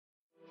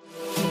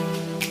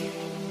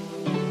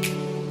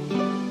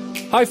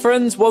Hi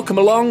friends, welcome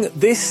along.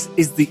 This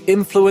is the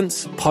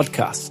Influence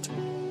Podcast.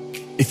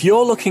 If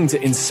you're looking to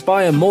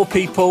inspire more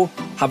people,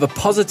 have a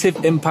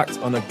positive impact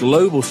on a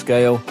global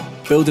scale,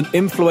 build an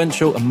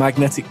influential and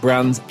magnetic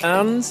brand,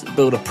 and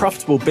build a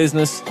profitable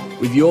business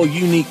with your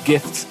unique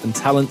gifts and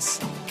talents,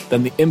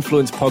 then the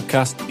Influence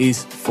Podcast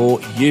is for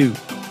you.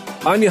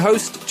 I'm your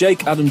host,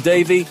 Jake Adam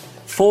Davey,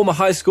 former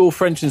high school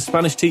French and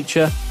Spanish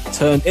teacher,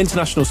 turned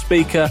international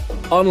speaker,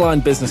 online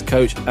business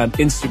coach, and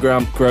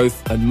Instagram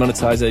growth and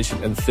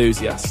monetization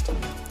enthusiast.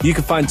 You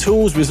can find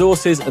tools,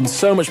 resources, and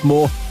so much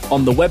more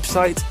on the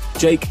website,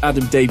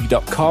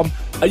 jakeadamdavey.com.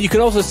 And you can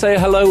also say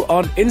hello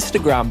on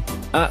Instagram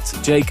at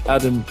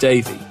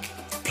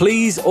jakeadamdavey.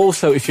 Please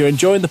also, if you're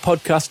enjoying the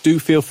podcast, do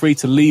feel free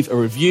to leave a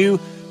review.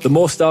 The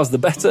more stars, the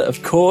better,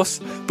 of course.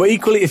 But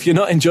equally, if you're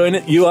not enjoying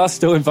it, you are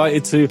still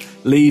invited to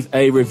leave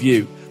a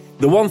review.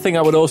 The one thing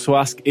I would also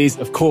ask is,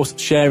 of course,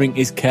 sharing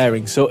is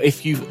caring. So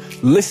if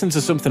you've listened to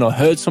something or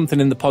heard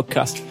something in the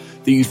podcast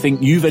that you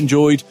think you've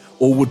enjoyed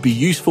or would be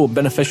useful and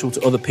beneficial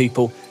to other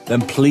people,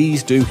 then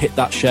please do hit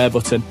that share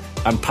button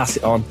and pass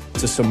it on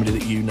to somebody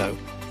that you know.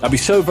 I'd be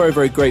so very,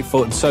 very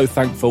grateful and so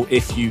thankful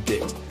if you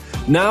did.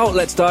 Now,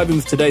 let's dive in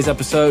with today's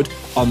episode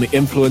on the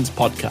Influence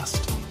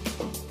Podcast.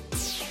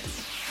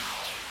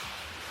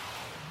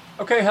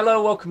 Okay,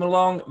 hello, welcome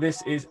along.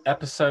 This is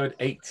episode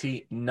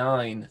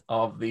 89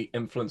 of the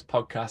Influence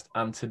Podcast,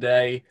 and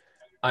today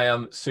I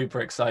am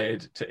super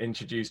excited to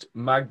introduce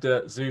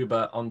Magda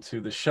Zuber onto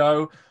the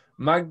show.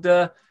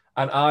 Magda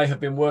and I have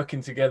been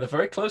working together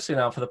very closely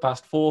now for the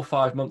past 4 or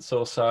 5 months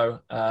or so,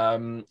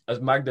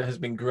 as Magda has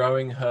been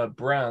growing her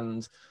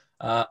brand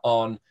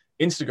on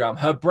Instagram.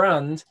 Her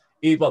brand,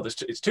 well,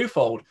 it's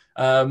twofold.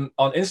 On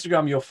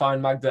Instagram, you'll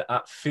find Magda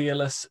at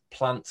Fearless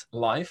Plant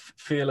Life,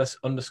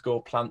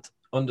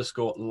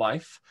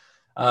 fearless_plant_life.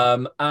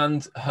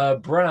 And her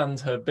brand,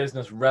 her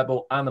business,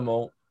 Rebel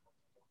Animal,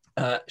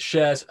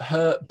 shares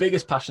her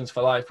biggest passions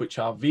for life, which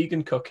are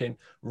vegan cooking,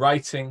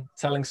 writing,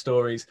 telling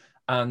stories,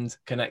 and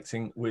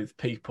connecting with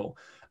people.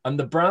 And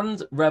the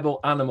brand Rebel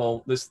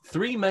Animal, there's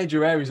 3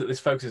 major areas that this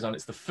focuses on.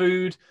 It's the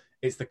food,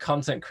 it's the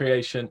content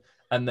creation,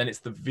 and then it's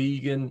the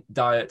vegan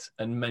diet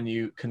and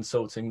menu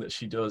consulting that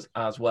she does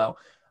as well.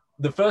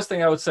 The first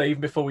thing I would say,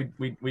 even before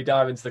we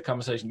dive into the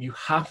conversation, you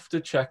have to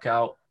check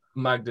out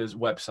Magda's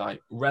website,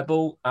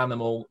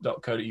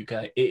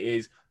 rebelanimal.co.uk. It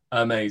is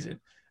amazing.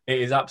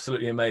 It is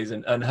absolutely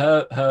amazing. And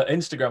her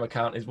Instagram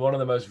account is one of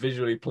the most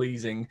visually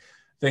pleasing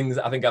things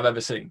I think I've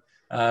ever seen.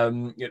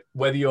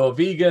 Whether you're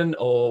vegan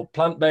or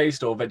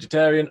plant-based or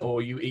vegetarian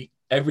or you eat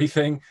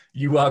everything,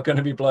 you are going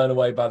to be blown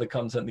away by the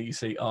content that you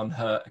see on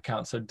her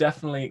account. So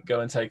definitely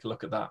go and take a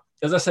look at that.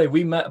 As I say,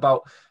 we met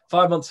about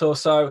 5 months or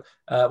so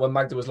when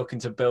Magda was looking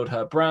to build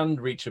her brand,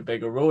 reach a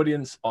bigger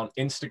audience on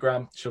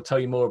Instagram. She'll tell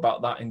you more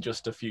about that in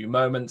just a few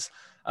moments.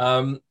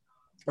 And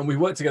we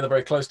worked together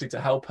very closely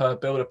to help her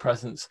build a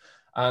presence,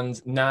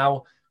 and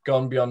now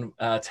gone beyond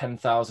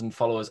 10,000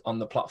 followers on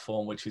the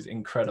platform, which is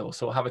incredible.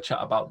 So we'll have a chat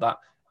about that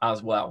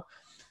as well.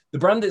 The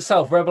brand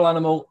itself, Rebel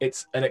Animal,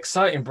 it's an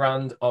exciting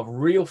brand of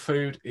real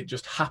food. It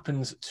just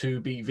happens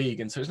to be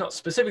vegan. So it's not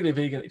specifically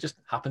vegan, it just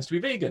happens to be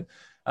vegan.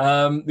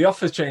 The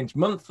offers change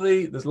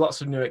monthly. There's lots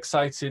of new,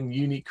 exciting,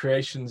 unique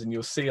creations, and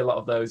you'll see a lot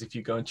of those if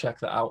you go and check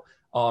that out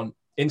on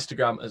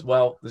Instagram as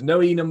well. There's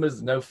no e-numbers,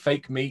 there's no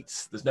fake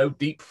meats, there's no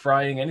deep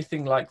frying,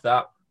 anything like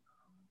that.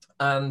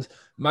 And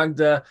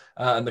Magda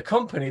and the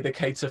company, they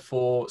cater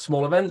for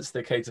small events,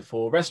 they cater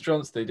for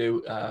restaurants, they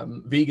do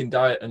vegan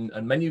diet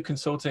and menu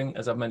consulting,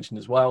 as I've mentioned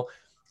as well.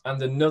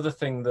 And another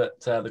thing that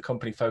the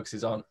company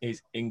focuses on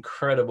is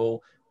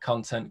incredible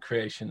content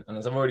creation. And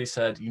as I've already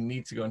said, you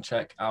need to go and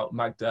check out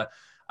Magda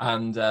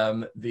and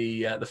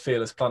the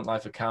Fearless Plant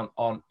Life account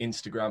on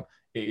Instagram.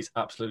 It is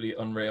absolutely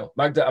unreal.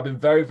 Magda, I've been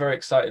very, very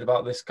excited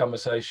about this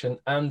conversation.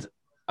 And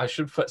I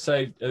should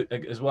say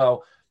as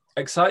well,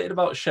 excited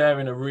about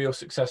sharing a real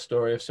success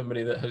story of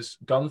somebody that has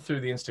gone through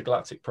the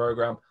Instagalactic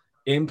program,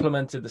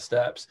 implemented the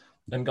steps,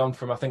 and gone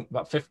from, I think,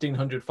 about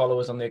 1,500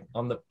 followers on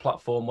the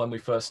platform when we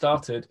first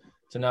started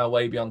to now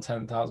way beyond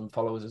 10,000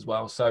 followers as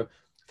well. So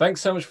thanks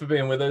so much for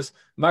being with us.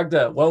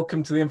 Magda,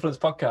 welcome to the Influence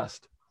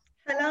Podcast.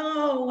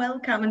 Hello,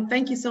 welcome, and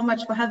thank you so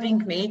much for having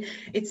me.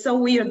 It's so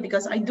weird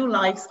because I do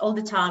lives all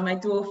the time. I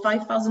do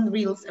 5,000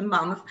 reels a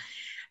month.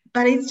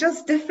 But it's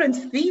just different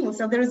feel.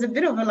 So there is a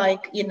bit of a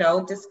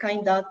this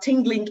kind of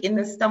tingling in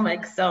the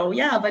stomach. So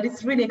yeah, but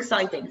it's really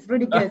exciting. It's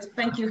really good.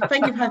 Thank you.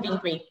 Thank you for having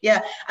me.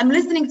 Yeah, I'm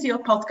listening to your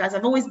podcast.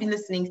 I've always been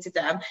listening to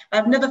them, but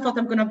I've never thought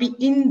I'm going to be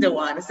in the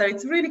one. So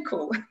it's really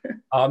cool.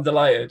 I'm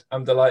delighted.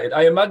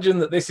 I imagine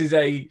that this is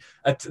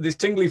this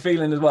tingly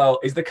feeling as well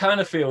is the kind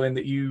of feeling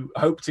that you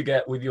hope to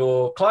get with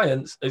your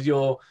clients as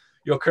you're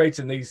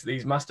creating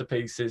these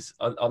masterpieces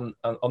on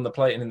the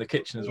plate and in the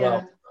kitchen as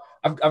well.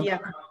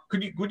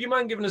 Would you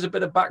mind giving us a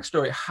bit of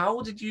backstory?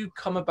 How did you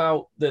come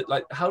about that?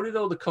 Like, how did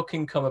all the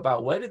cooking come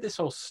about? Where did this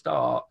all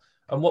start?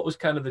 And what was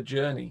kind of the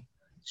journey?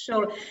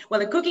 Sure. Well,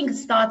 the cooking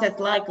started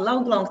like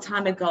long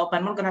time ago, but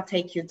I'm not gonna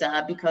take you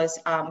there because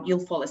you'll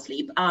fall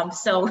asleep.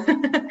 So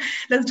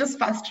let's just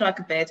fast track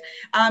a bit.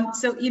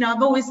 So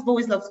I've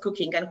always loved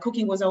cooking, and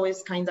cooking was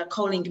always kind of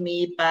calling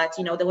me, but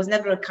there was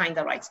never a kind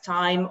of right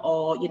time,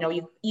 or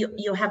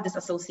you have this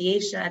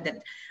association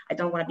that I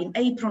don't want to be an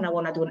apron, I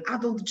want to do an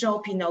adult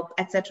job,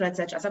 etc.,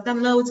 etc. So I've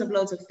done loads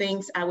of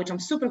things, which I'm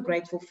super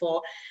grateful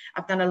for.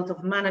 I've done a lot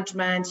of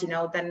management,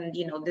 then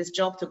this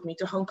job took me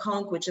to Hong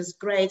Kong, which is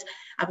great.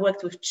 I've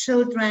worked with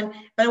children,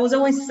 but it was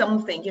always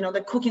something,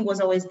 the cooking was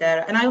always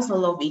there. And I also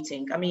love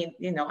eating. I mean,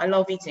 I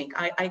love eating.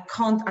 I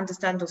can't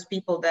understand those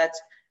people that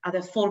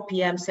at 4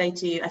 p.m. say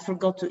to you, I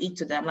forgot to eat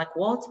today. I'm like,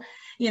 what?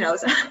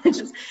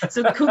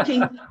 So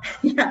cooking,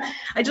 yeah,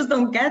 I just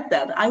don't get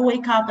that. I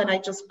wake up and I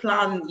just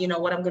plan,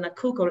 what I'm going to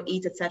cook or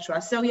eat,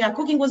 etc. So yeah,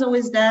 cooking was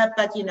always there,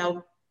 but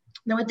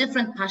there were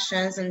different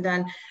passions. And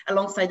then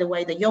alongside the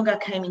way the yoga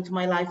came into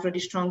my life really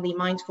strongly,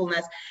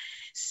 mindfulness.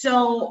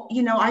 So,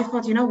 I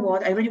thought,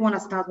 what, I really want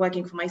to start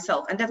working for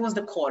myself. And that was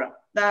the core.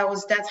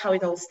 That's how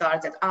it all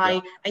started.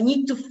 I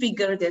need to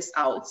figure this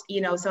out,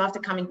 so after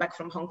coming back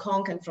from Hong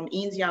Kong and from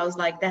India, I was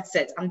like, that's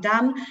it, I'm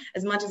done.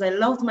 As much as I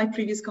loved my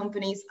previous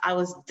companies, I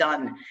was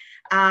done.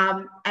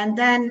 And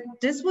then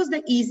this was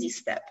the easy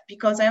step,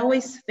 because I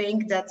always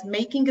think that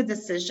making a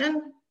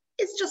decision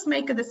is just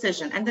make a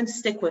decision and then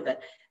stick with it.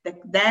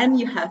 Then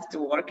you have to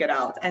work it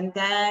out, and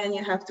then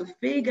you have to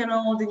figure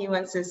all the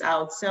nuances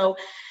out. So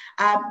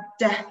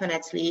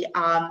definitely,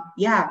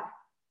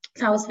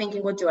 So I was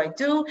thinking, what do I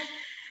do?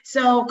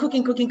 So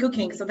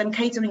cooking. So then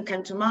catering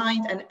came to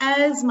mind. And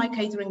as my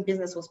catering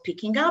business was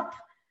picking up,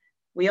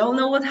 we all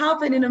know what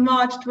happened in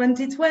March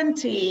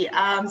 2020.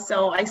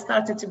 So I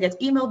started to get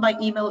email by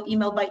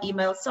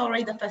email.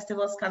 Sorry, the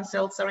festival's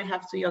canceled. Sorry,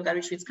 have to yoga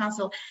retreats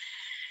canceled.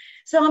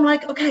 So I'm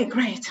like, okay,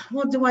 great.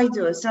 What do I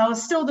do? So I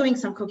was still doing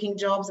some cooking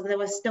jobs, but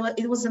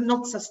it was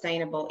not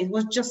sustainable. It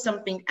was just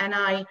something. And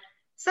I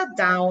sat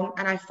down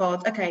and I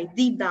thought, okay,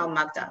 deep down,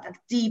 Magda, like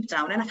deep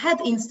down. And I've had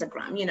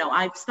Instagram,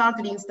 I've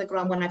started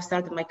Instagram when I've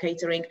started my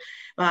catering.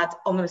 But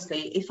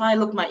honestly, if I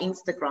look my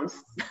Instagram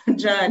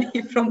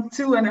journey from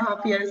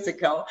 2.5 years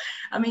ago,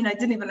 I mean, I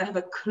didn't even have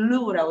a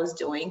clue what I was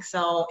doing.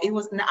 So it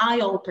was an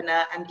eye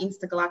opener, and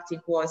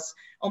Instagalactic was,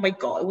 oh my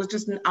God, it was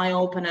just an eye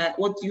opener,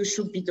 what you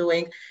should be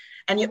doing.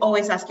 And you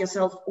always ask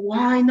yourself,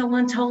 why no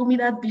one told me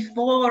that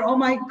before? Oh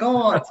my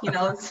God,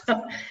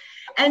 So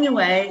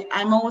anyway,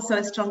 I'm also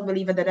a strong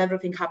believer that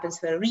everything happens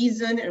for a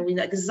reason, and we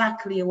know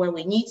exactly where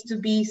we need to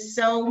be.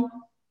 So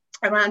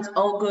around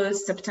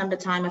August, September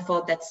time, I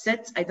thought, that's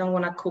it. I don't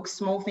want to cook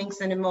small things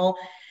anymore.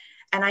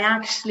 And I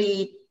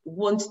actually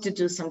want to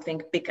do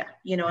something bigger.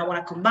 I want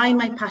to combine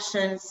my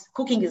passions.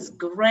 Cooking is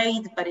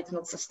great, but it's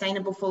not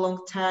sustainable for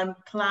long-term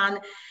plan.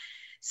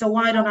 So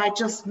why don't I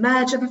just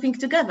merge everything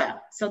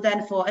together? So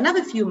then for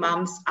another few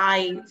months,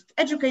 I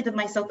educated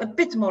myself a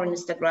bit more on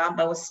Instagram,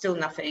 but was still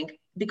nothing,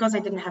 because I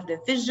didn't have the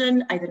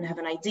vision, I didn't have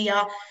an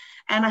idea.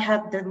 And I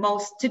had the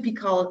most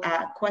typical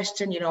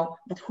question,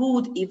 but who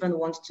would even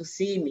want to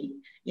see me?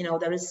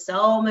 There is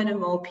so many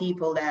more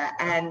people there,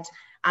 and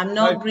I'm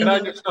not Can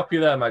I just stop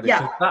you there,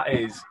 Magda?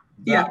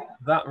 Yeah.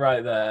 That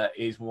right there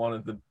is one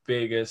of the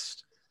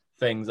biggest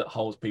things that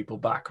holds people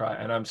back, right?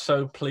 And I'm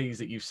so pleased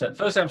that you've said,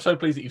 firstly, I'm so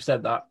pleased that you've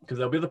said that, because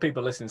there'll be other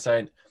people listening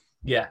saying,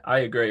 yeah, I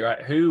agree, right?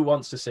 Who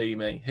wants to see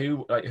me?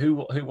 Who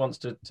wants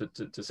to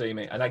see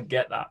me? And I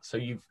get that. So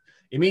you've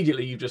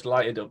just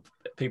lighted up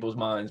people's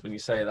minds when you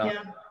say that.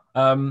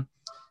 Yeah.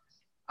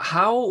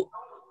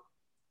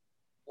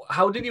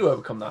 How did you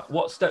overcome that?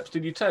 What steps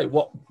did you take?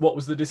 What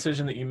was the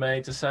decision that you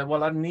made to say,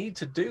 well, I need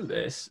to do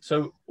this?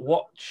 So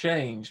what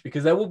changed?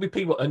 Because there will be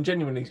people, and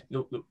genuinely,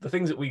 the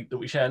things that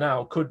we share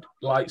now could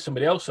light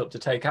somebody else up to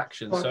take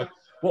action. So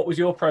what was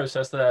your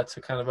process there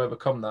to kind of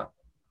overcome that?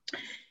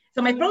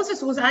 So my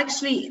process was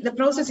actually, the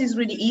process is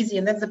really easy,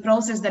 and that's the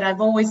process that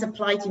I've always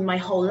applied in my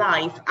whole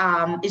life.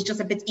 It's just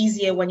a bit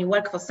easier when you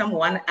work for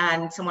someone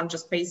and someone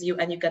just pays you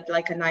and you get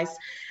like a nice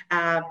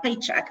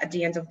paycheck at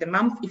the end of the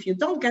month. If you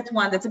don't get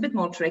one, that's a bit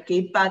more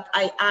tricky, but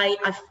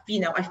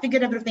I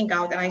figured everything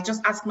out, and I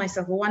just asked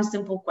myself one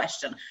simple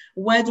question: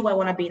 where do I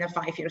want to be in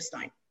 5 years'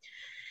 time?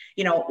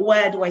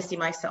 Where do I see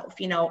myself?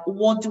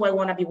 What do I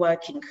want to be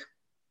working?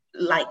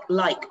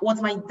 Like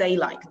what's my day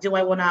like? Do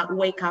I want to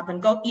wake up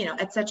and go,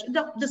 etc.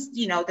 Just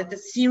the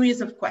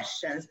series of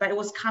questions, but it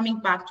was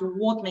coming back to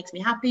what makes me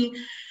happy.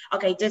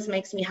 Okay, this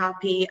makes me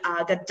happy.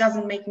 That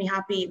doesn't make me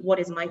happy. What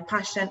is my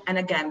passion? And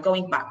again,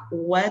 going back,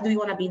 where do you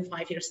want to be in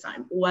 5 years'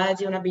 time? Where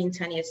do you want to be in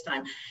 10 years'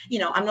 time?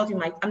 I'm not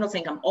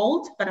saying I'm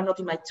old, but I'm not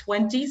in my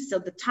 20s. So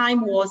the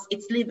time was,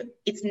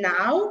 it's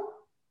now,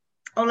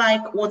 or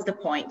like, what's the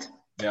point?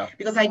 Yeah.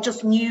 Because I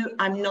just knew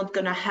I'm not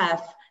gonna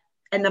have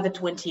another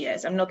 20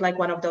 years. I'm not like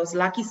one of those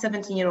lucky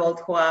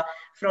 17-year-olds who are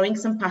throwing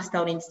some pasta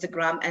on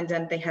Instagram and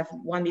then they have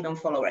 1 million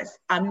followers.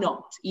 I'm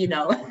not,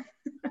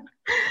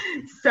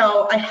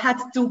 So I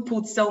had to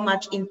put so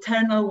much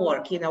internal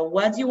work,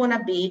 where do you want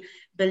to be,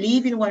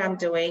 believe in what I'm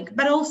doing,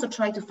 but also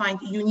try to find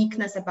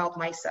uniqueness about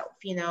myself,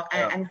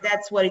 and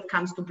that's where it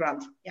comes to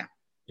brand. Yeah.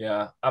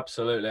 Yeah,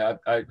 absolutely.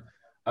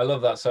 I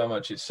love that so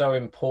much. It's so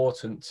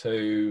important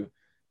to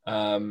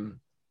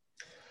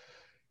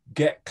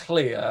get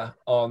clear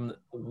on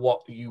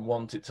what you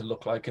want it to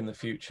look like in the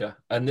future.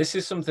 And this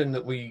is something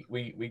that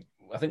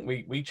I think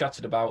we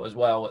chatted about as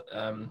well,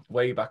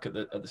 way back at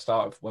the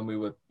start of when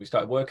we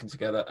started working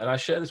together. And I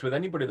share this with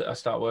anybody that I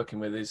start working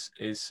with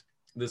is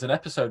there's an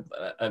episode,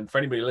 and for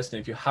anybody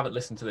listening, if you haven't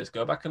listened to this,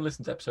 go back and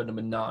listen to episode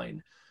number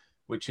 9,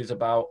 which is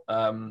about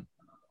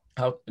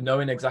how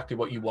knowing exactly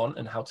what you want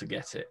and how to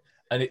get it.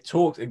 And it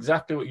talks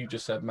exactly what you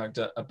just said,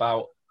 Magda,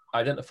 about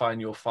identifying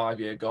your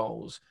 5-year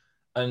goals.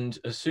 And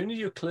as soon as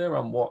you're clear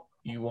on what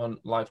you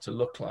want life to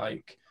look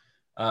like,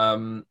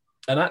 and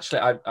actually,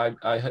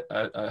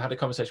 I had a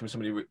conversation with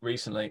somebody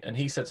recently, and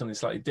he said something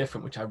slightly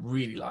different, which I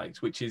really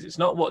liked, which is, it's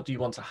not what do you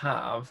want to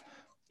have,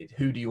 it's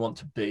who do you want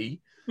to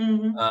be.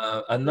 Mm-hmm.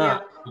 And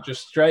that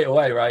just straight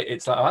away, right?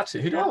 It's like, oh,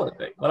 actually, who do I want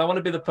to be? Well, I want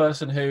to be the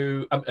person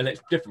who, and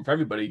it's different for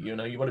everybody, you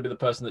know, you want to be the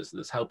person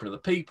that's helping other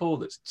people,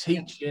 that's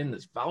teaching,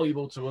 that's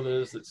valuable to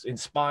others, that's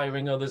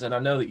inspiring others. And I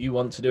know that you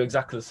want to do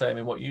exactly the same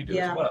in what you do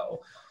as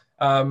well.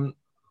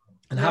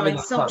 And no, having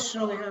it's so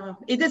true. Yeah.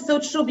 It is so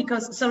true,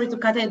 because sorry to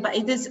cut in, but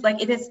it is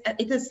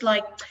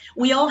like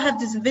we all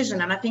have this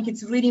vision, and I think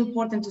it's really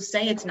important to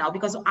say it now,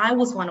 because I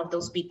was one of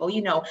those people.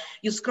 You know,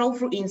 you scroll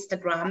through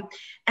Instagram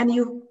and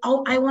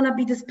I want to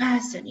be this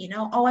person, you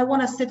know, I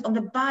want to sit on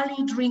the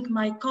Bali, drink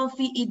my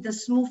coffee, eat the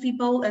smoothie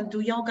bowl, and do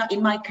yoga,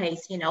 in my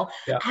case, you know.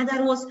 And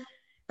that was,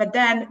 but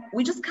then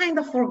we just kind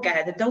of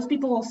forget that those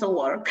people also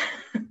work.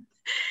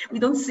 We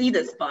don't see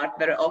this part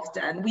very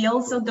often. We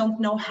also don't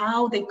know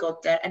how they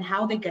got there and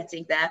how they're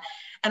getting there.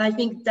 And I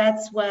think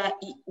that's where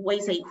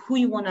we say who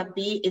you want to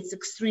be, it's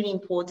extremely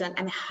important,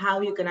 and how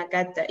you're going to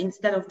get there,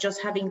 instead of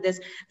just having this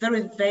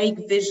very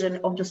vague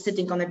vision of just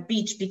sitting on a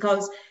beach,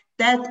 because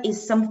that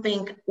is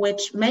something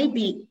which may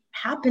be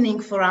happening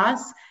for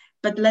us,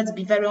 but let's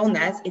be very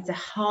honest, it's a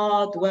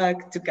hard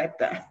work to get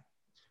there.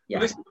 Yeah.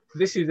 Well,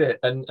 this is it,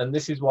 and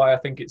this is why I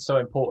think it's so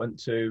important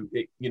to,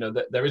 you know,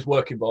 that there is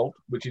work involved,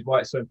 which is why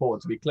it's so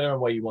important to be clear on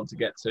where you want to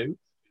get to,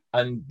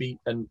 and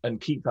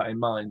keep that in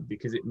mind,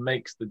 because it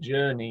makes the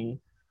journey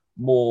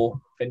more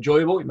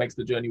enjoyable. It makes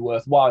the journey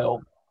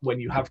worthwhile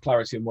when you have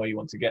clarity on where you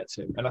want to get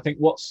to. And I think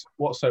what's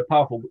so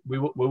powerful. We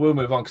will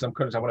move on, because I'm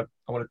conscious I want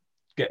to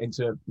get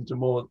into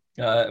more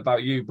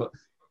about you, but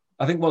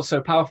I think what's so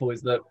powerful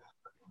is that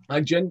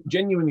I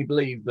genuinely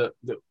believe that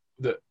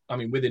I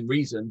mean, within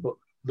reason, but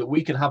that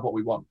we can have what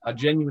we want. I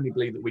genuinely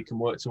believe that we can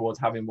work towards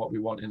having what we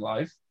want in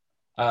life.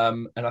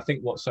 And I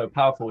think what's so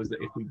powerful is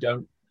that if we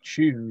don't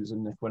choose,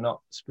 and if we're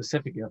not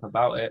specific enough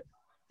about it,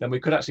 then we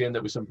could actually end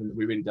up with something that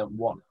we really don't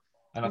want.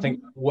 And I think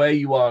where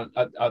you are,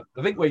 I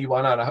think where you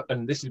are now,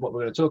 and this is what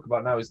we're going to talk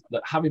about now, is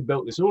that having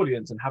built this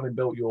audience and having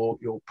built your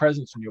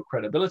presence and your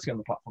credibility on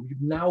the platform,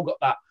 you've now got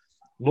that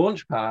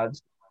launch pad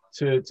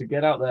to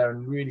get out there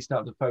and really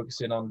start to focus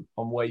in on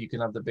where you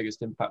can have the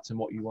biggest impact and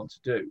what you want to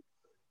do.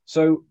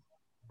 So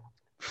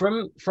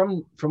from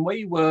where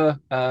you were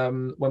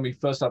when we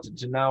first started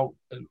to now,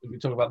 we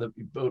talk about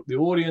the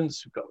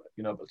audience. We've got,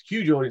 you know, a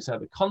huge audience there.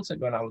 The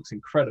content going out looks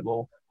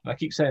incredible. And I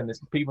keep saying this: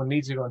 people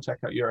need to go and check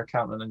out your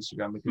account on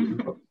Instagram, because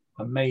you've got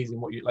amazing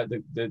what you like.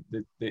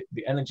 The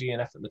energy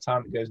and effort, the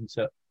time that goes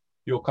into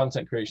your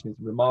content creation is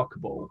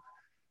remarkable.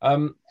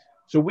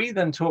 So we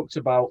then talked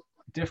about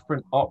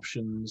different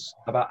options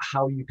about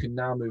how you can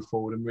now move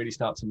forward and really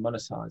start to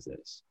monetize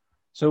this.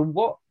 So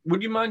what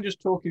would you mind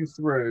just talking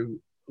through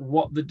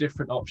what the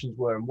different options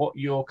were and what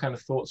your kind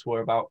of thoughts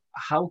were about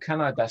how can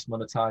I best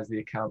monetize the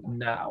account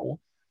now?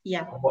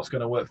 Yeah. And what's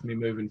going to work for me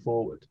moving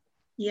forward?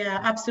 Yeah,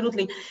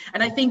 absolutely.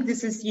 And I think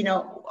this is, you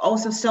know,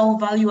 also so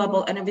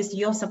valuable. And obviously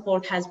your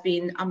support has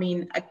been, I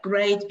mean,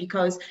 great,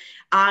 because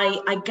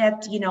I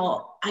get,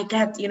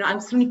 I'm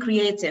extremely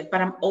creative,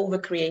 but I'm over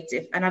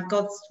creative. And I've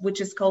got,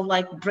 which is called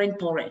like brain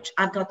porridge.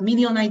 I've got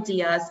million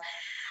ideas,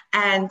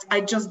 and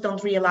I just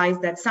don't realize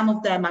that some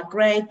of them are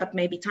great, but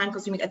maybe time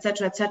consuming,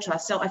 etc., etc.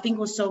 So I think it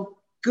was so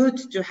good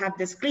to have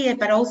this clear,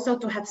 but also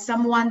to have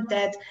someone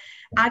that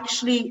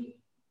actually,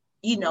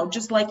 you know,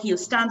 just like you,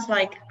 stands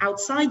like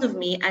outside of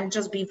me and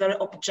just be very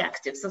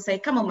objective. So say,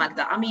 come on,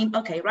 Magda, I mean,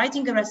 okay,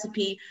 writing a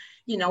recipe,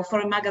 you know, for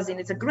a magazine,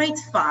 it's a great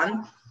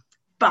fun,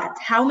 but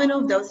how many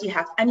of those you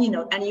have? And, you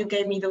know, and you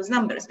gave me those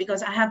numbers,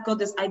 because I have got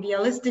this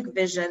idealistic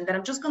vision that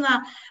I'm just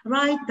gonna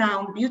write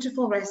down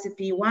beautiful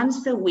recipe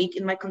once a week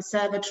in my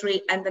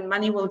conservatory, and the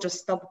money will just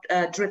stop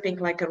dripping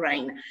like a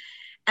rain.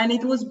 And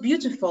it was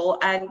beautiful.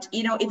 And,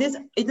 you know, it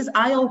is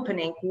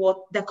eye-opening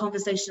what the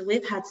conversation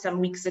we've had some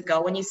weeks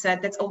ago, when you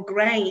said, that's all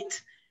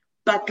great,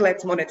 but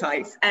let's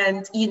monetize.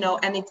 And, you know,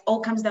 and it all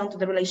comes down to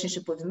the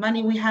relationship with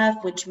money we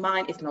have, which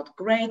mine is not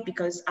great,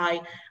 because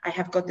I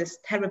have got this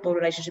terrible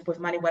relationship with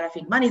money where I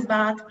think money is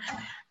bad.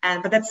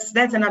 But that's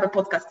another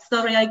podcast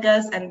story, I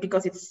guess. And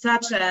because it's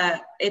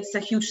a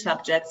huge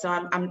subject. So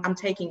I'm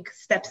taking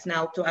steps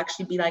now to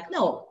actually be like,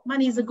 no,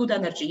 money is a good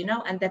energy, you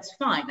know, and that's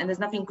fine. And there's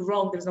nothing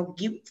wrong. There's no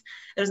guilt.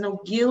 There's no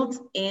guilt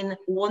in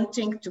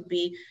wanting to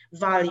be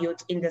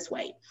valued in this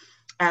way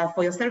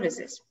for your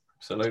services.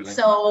 Absolutely.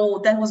 So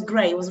that was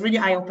great. It was really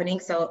eye-opening.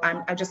 So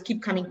I just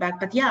keep coming back.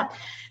 But yeah,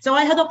 so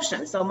I had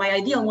options. So my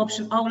ideal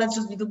option, oh, let's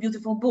just do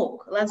beautiful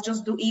book. Let's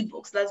just do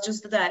ebooks. Let's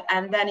just do that.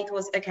 And then it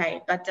was,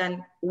 okay, but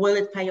then will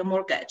it pay your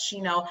mortgage?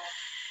 You know?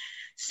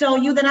 So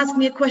you then asked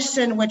me a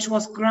question, which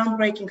was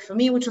groundbreaking for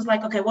me, which was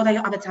like, okay, what are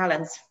your other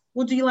talents?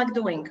 What do you like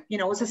doing? You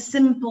know, it's a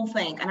simple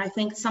thing. And I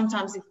think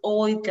sometimes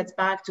it gets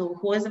back to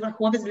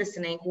whoever's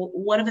listening,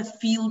 whatever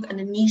field and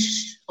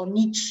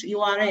niche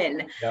you are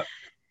in. Yep.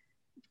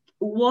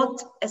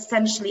 What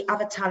essentially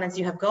other talents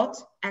you have got,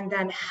 and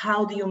then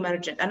how do you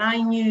merge it? And I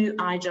knew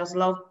I just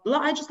love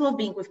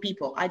being with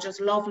people. I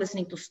just love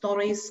listening to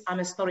stories. I'm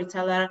a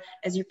storyteller,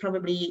 as you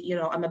probably, you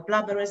know, I'm a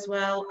blabber as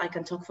well. I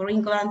can talk for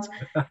England.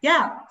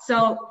 Yeah.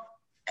 So,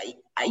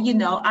 you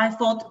know, I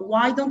thought,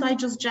 why don't I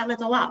just gel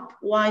it all up?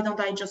 Why don't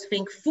I just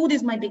think food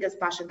is my biggest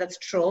passion? That's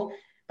true.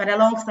 But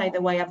alongside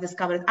the way I've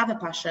discovered other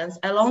passions,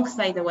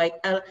 alongside the way,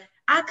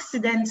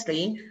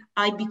 accidentally,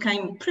 I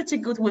became pretty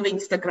good with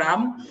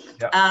Instagram.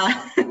 Yep.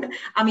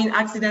 I mean,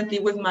 accidentally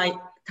with my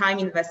time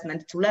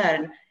investment to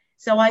learn.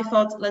 So I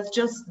thought, let's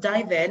just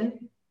dive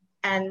in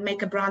and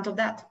make a brand of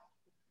that.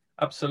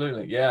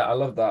 Absolutely. Yeah, I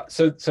love that.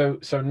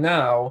 So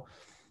now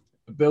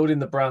building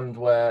the brand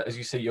where, as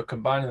you say, you're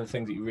combining the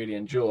things that you really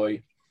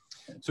enjoy.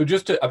 So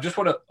I just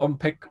want to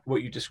unpick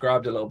what you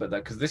described a little bit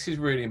there, because this is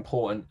really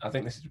important. I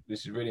think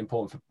this is really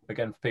important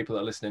for people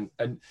that are listening,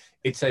 and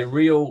it's a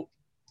real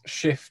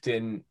shift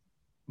in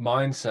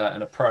mindset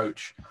and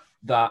approach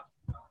that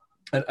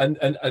and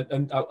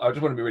I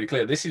just want to be really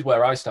clear. This is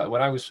where I started.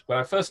 When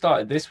I first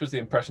started, this was the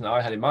impression that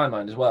I had in my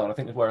mind as well. And I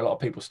think that's where a lot of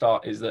people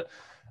start, is that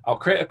I'll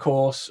create a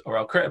course or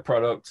I'll create a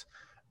product,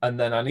 and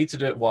then I need to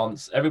do it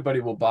once. Everybody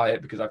will buy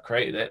it because I've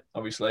created it,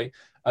 obviously,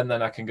 and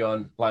then I can go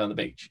and lie on the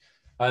beach.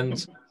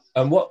 And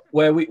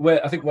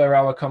where I think where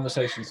our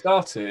conversation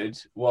started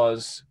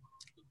was,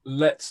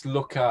 let's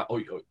look at,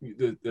 or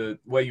the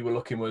way you were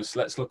looking was,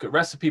 let's look at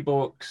recipe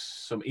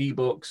books, some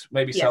ebooks,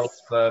 maybe sell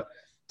for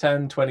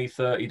 $10, $20,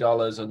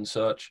 $30 and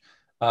such,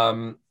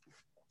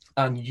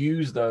 and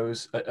use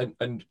those.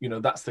 And you know,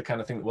 that's the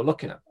kind of thing that we're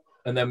looking at.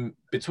 And then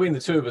between the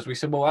two of us, we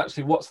said, well,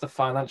 actually, what's the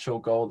financial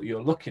goal that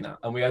you're looking at?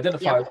 And we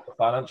identified what the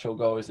financial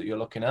goal is that you're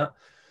looking at.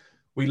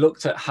 We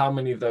looked at how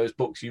many of those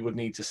books you would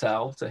need to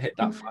sell to hit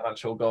that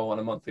financial goal on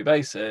a monthly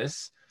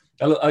basis.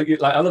 I love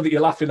that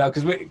you're laughing now,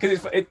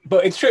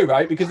 but it's true,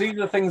 right? Because these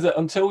are the things that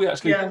until we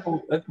actually,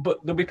 but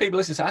there'll be people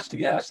listening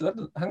to say,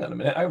 hang on a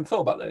minute, I haven't thought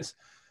about this.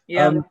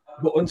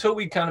 But until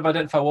we kind of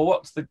identify, well,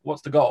 what's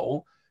the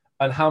goal,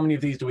 and how many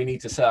of these do we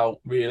need to sell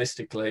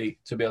realistically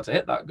to be able to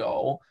hit that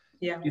goal?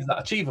 Is that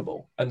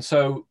achievable? And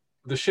so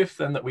the shift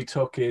then that we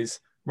took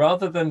is,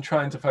 rather than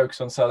trying to focus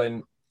on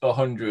selling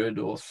 100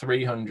 or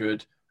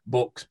 300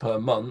 books per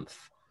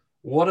month,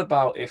 what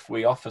about if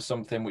we offer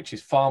something which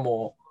is far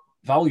more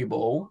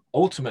valuable?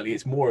 Ultimately,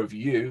 it's more of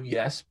you,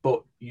 yes,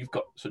 but you've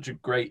got such a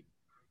great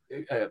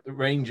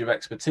range of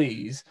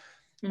expertise,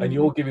 and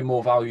you're giving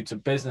more value to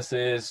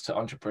businesses, to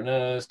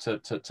entrepreneurs,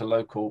 to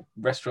local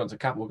restaurants and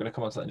capital. We're going to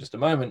come on to that in just a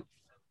moment.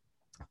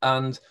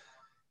 And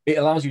it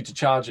allows you to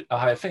charge a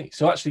higher fee.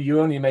 So actually,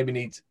 you only maybe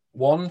need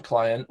one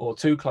client or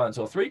two clients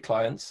or three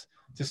clients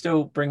to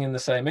still bring in the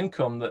same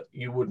income that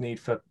you would need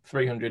for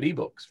 300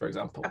 ebooks, for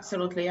example.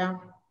 Absolutely, yeah.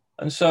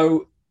 And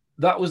so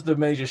that was the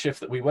major shift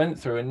that we went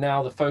through. And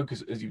now the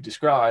focus, as you've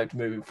described,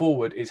 moving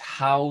forward, is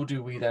how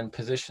do we then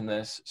position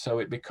this so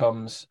it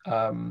becomes,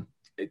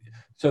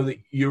 so that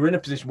you're in a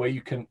position where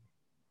you can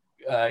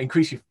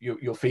increase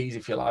your fees,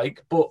 if you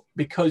like, but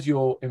because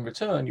you're in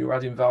return, you're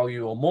adding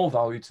value or more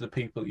value to the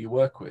people that you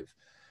work with.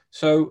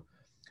 So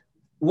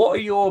what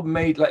are your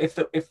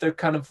if they're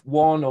kind of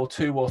one or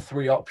two or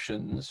three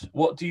options,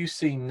 what do you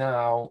see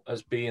now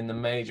as being the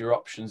major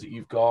options that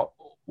you've got,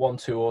 1,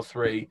 2, or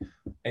 3,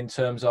 in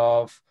terms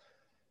of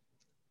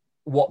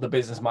what the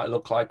business might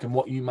look like and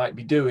what you might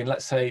be doing,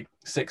 let's say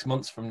 6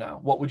 months from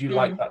now? What would you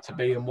like that to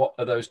be, and what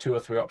are those 2 or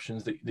 3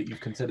 options that you've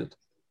considered?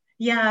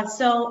 Yeah,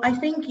 so I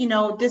think,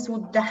 this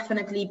would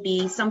definitely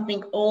be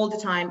something all the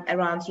time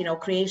around,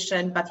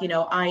 creation. But,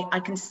 I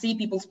can see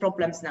people's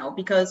problems now,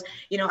 because,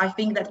 I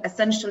think that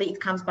essentially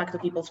it comes back to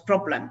people's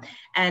problem.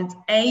 And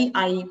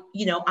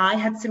I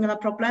had similar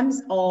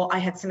problems, or I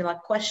had similar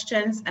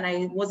questions, and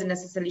I wasn't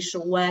necessarily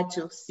sure where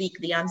to seek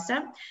the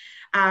answer.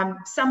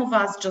 Some of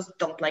us just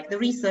don't like the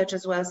research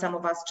as well. Some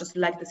of us just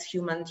like this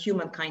human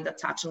kind of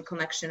touch and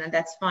connection, and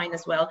that's fine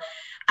as well.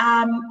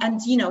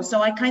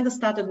 So I kind of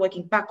started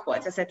working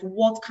backwards. I said,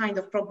 what kind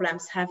of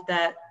problems have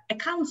the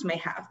accounts may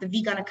have, the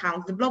vegan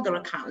accounts, the blogger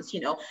accounts,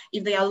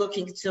 if they are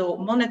looking to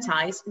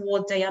monetize,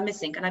 what they are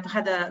missing. And I've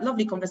had a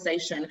lovely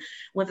conversation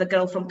with a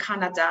girl from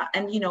Canada,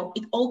 and,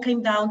 it all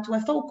came down to a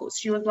focus.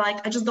 She was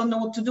like, I just don't know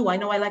what to do. I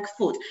know I like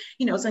food,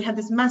 so I had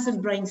this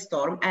massive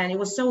brainstorm, and it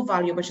was so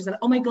valuable. She said,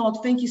 oh my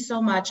God, thank you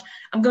so much.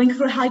 I'm going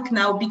for a hike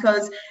now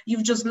because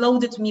you've just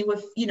loaded me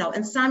with,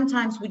 and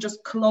sometimes we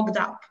just clogged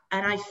up.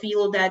 And I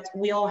feel that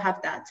we all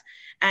have that.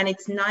 And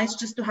it's nice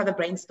just to have a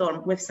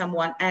brainstorm with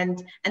someone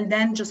and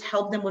then just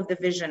help them with the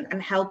vision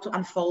and help to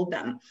unfold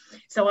them.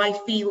 So I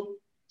feel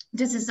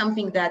this is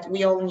something that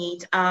we all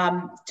need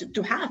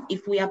to have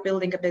if we are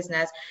building a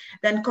business.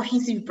 Then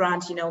cohesive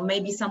brand,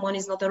 maybe someone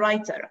is not a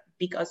writer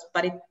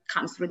but it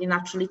comes really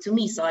naturally to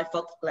me. So I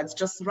thought, let's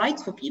just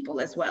write for people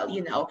as well.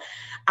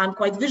 I'm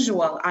quite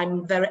visual.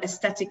 I'm very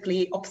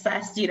aesthetically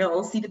obsessed, see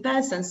the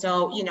person.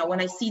 So,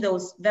 when I see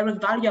those very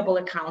valuable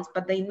accounts,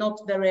 but they're not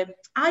very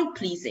eye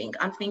pleasing,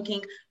 I'm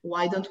thinking,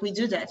 why don't we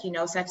do that?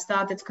 So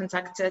I've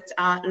contacted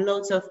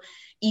loads of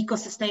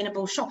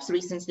eco-sustainable shops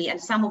recently, and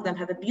some of them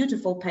have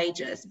beautiful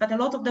pages, but a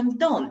lot of them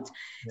don't.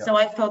 Yeah. So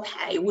I thought,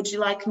 hey, would you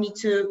like me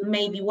to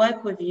maybe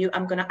work with you?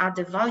 I'm going to add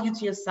the value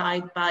to your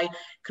site by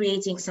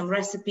creating some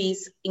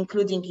recipes,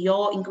 including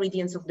your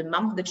ingredients of the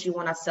month that you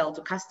want to sell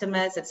to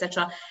customers,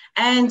 etc.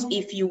 And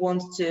if you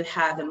want to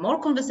have a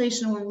more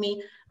conversation with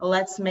me,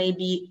 let's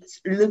maybe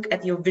look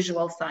at your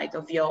visual side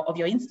of your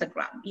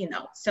Instagram,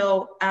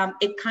 So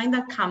it kind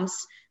of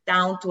comes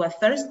down to a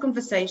first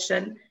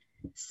conversation.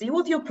 See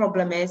what your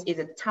problem is. Is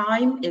it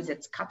time? Is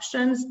it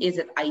captions? Is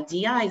it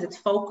idea? Is it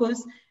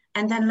focus?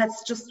 And then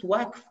let's just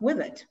work with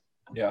it.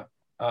 Yeah,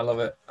 I love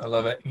it.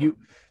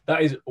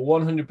 That is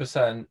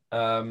 100%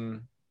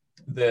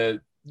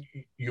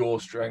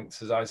 your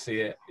strengths, as I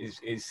see it,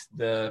 is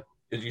the,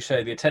 as you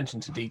say, the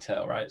attention to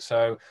detail, right?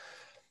 So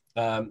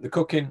the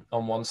cooking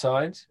on one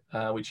side,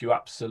 which you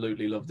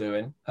absolutely love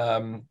doing.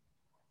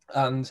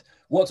 And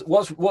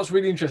what's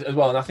really interesting as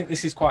well, and I think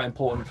this is quite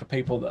important for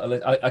people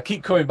that I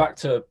keep coming back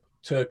to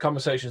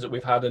conversations that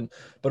we've had,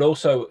 but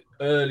also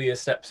earlier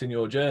steps in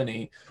your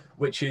journey,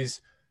 which is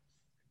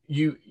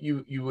you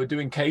were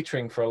doing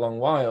catering for a long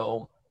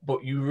while,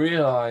 but you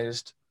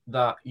realized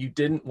that you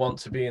didn't want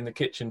to be in the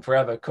kitchen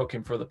forever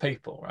cooking for other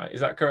people, right? Is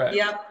that correct?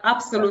 Yeah,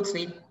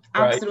 absolutely.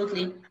 Right.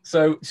 Absolutely.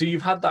 So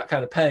you've had that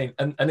kind of pain,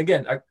 and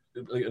again,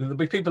 there'll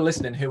be people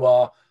listening who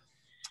are,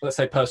 let's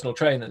say, personal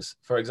trainers,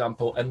 for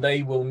example, and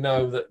they will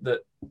know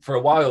that for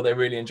a while they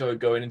really enjoyed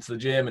going into the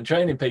gym and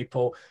training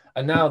people,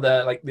 and now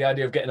they're like, the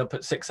idea of getting up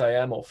at 6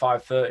 a.m. or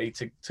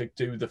 5:30 to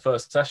do the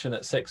first session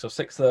at 6 or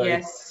 6:30.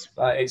 Yes.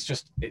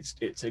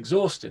 It's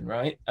exhausting,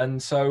 right?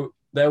 And so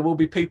there will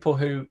be people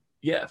who,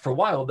 for a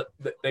while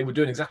that they were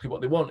doing exactly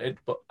what they wanted,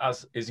 but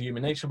as is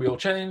human nature, we all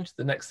change.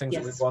 The next things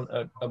that we want,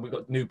 and we've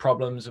got new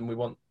problems and we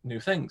want new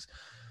things.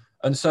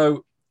 And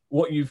so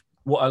what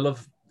I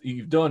love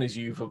you've done is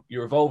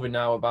you're evolving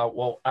now about,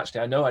 well, actually,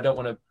 I know I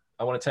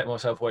want to take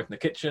myself away from the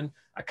kitchen.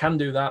 I can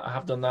do that. I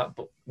have done that,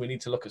 but we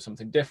need to look at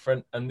something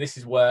different. And this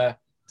is where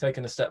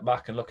taking a step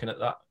back and looking at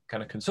that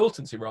kind of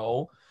consultancy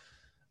role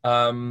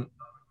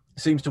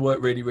seems to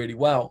work really, really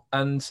well.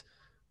 And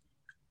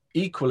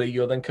equally,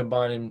 you're then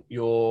combining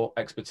your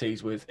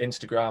expertise with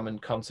Instagram and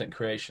content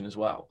creation as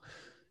well.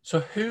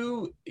 So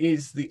who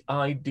is the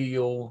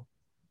ideal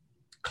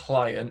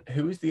client?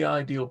 Who is the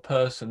ideal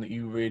person that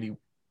you really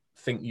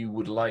think you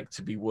would like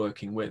to be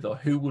working with, or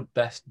who would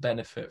best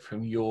benefit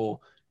from your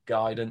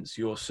guidance,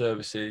 your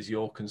services,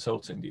 your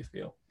consulting, do you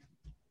feel?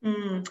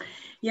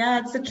 Yeah,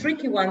 it's a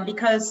tricky one,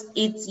 because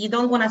you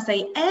don't want to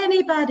say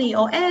anybody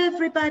or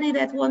everybody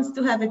that wants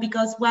to have it,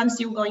 because once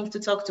you're going to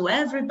talk to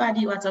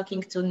everybody, you are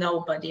talking to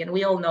nobody. And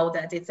we all know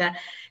that it's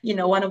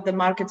one of the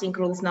marketing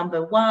rules,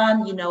 number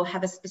one,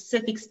 have a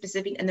specific,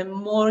 and the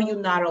more you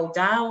narrow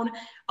down,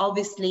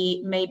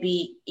 obviously,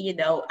 maybe,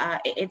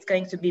 it's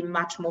going to be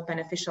much more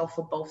beneficial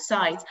for both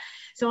sides.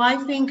 So I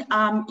think,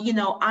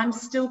 I'm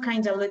still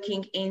kind of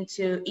looking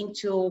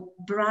into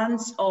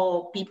brands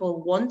or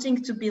people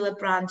wanting to build a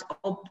brand,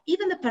 or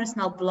even a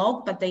personal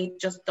blog, but they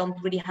just don't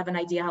really have an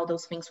idea how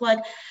those things work,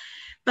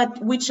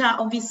 but which are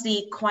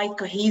obviously quite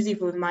cohesive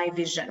with my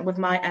vision, with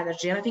my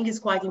energy. And I think it's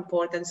quite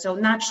important. So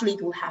naturally,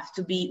 it will have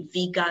to be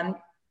vegan,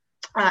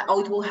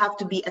 or it will have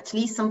to be at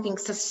least something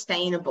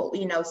sustainable,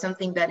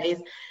 something that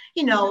is,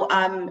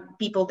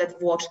 people that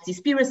watched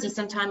Seaspiracy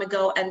some time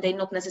ago, and they're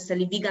not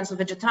necessarily vegans or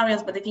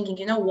vegetarians, but they're thinking,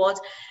 you know what,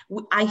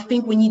 I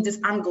think we need this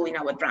angle in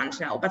our brand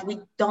now, but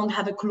we don't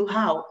have a clue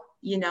how.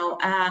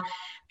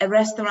 A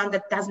restaurant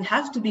that doesn't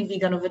have to be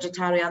vegan or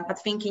vegetarian, but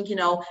thinking,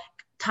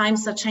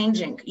 times are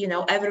changing.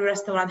 Every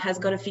restaurant has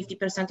got a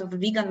 50% of a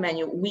vegan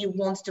menu. We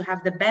want to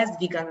have the best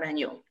vegan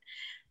menu,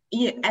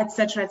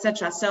 etc.,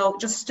 etc. So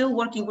just still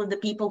working with the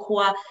people who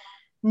are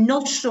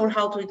not sure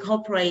how to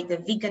incorporate the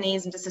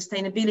veganism, the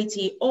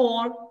sustainability,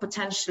 or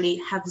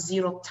potentially have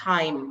zero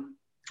time.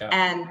 Yeah.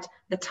 And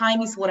the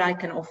time is what I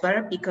can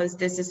offer, because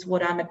this is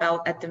what I'm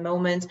about at the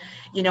moment.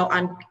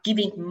 I'm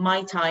giving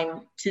my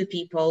time to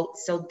people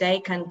so they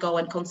can go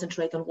and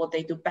concentrate on what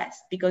they do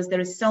best, because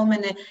there is so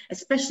many,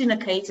 especially in the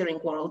catering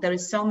world, there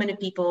is so many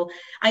people.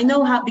 I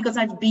know how, because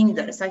I've been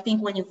there. So I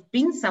think when you've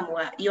been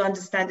somewhere, you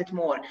understand it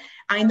more.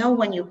 I know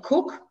when you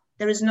cook,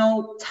 there is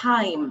no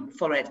time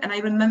for it. And I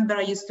remember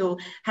I used to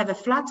have a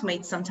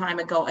flatmate some time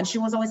ago, and she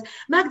was always,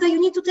 Magda, you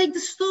need to take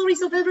the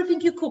stories of everything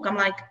you cook. I'm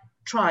like,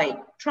 try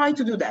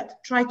to do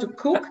that. Try to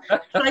cook,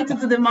 try to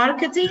do the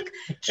marketing,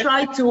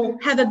 try to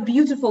have a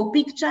beautiful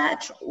picture.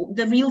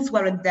 The reels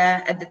weren't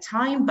there at the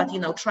time, but,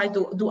 try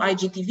to do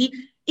IGTV.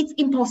 it's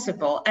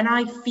impossible. And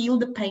I feel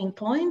the pain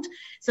point.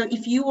 So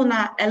if you want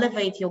to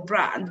elevate your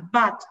brand,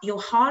 but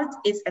your heart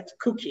is at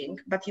cooking,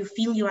 but you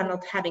feel you are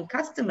not having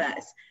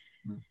customers,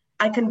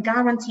 I can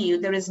guarantee you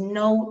there is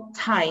no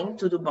time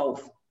to do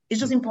both. It's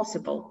just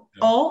impossible.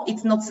 Yeah. Or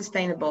it's not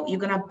sustainable. You're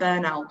going to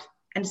burn out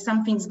and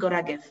something's got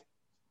to give.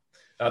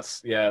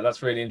 That's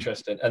really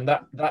interesting. And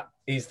that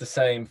is the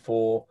same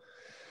for,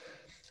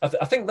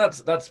 I think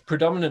that's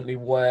predominantly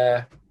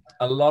where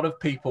a lot of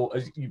people,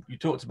 as you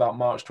talked about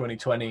March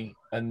 2020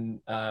 and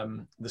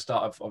the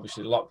start of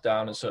obviously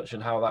lockdown and such,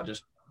 and how that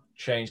just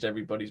changed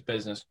everybody's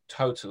business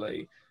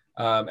totally,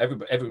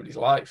 everybody's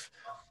life.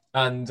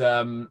 And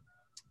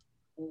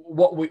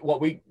what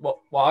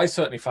I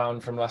certainly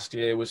found from last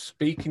year was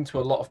speaking to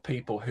a lot of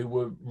people who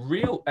were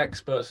real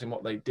experts in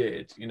what they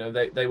did. You know,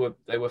 they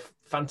were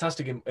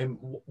fantastic in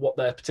what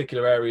their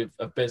particular area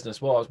of business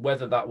was,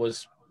 whether that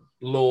was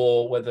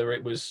law, whether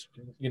it was,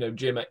 you know,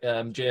 gym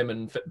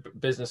and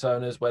business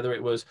owners, whether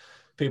it was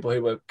people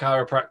who were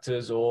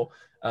chiropractors or,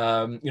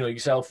 you know,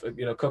 yourself,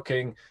 you know,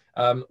 cooking,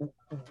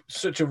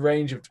 such a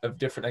range of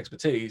different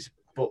expertise.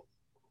 But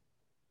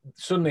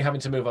suddenly having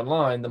to move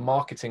online, the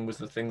marketing was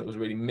the thing that was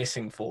really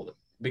missing for them,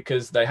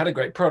 because they had a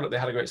great product, they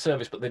had a great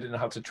service, but they didn't know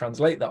how to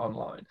translate that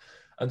online.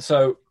 And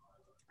so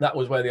that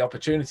was where the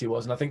opportunity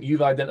was. And I think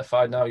you've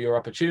identified now your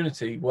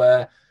opportunity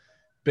where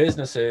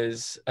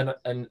businesses, and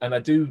I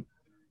do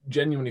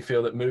genuinely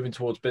feel that moving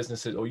towards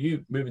businesses,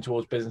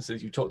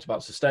 you talked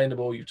about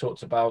sustainable, you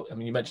talked about, I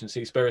mean, you mentioned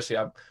Seaspiracy.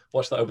 I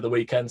watched that over the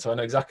weekend, so I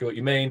know exactly what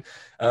you mean.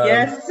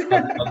 Yes. on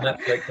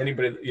Netflix,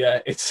 anybody, yeah,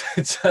 it's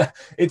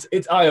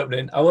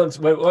eye-opening. I won't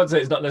say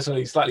it's not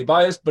necessarily slightly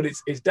biased, but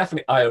it's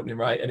definitely eye-opening,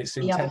 right? And it's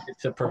intended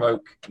to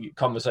provoke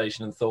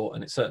conversation and thought,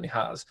 and it certainly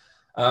has.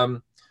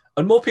 And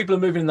more people are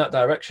moving in that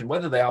direction,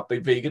 whether they are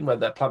vegan, whether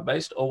they're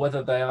plant-based, or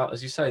whether they are,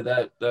 as you say,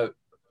 they're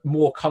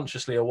more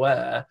consciously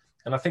aware.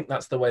 And I think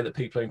that's the way that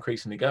people are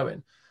increasingly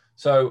going.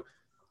 So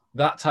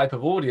that type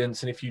of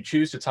audience, and if you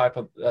choose to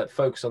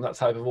focus on that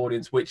type of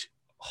audience, which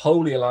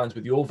wholly aligns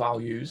with your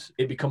values,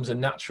 it becomes a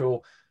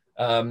natural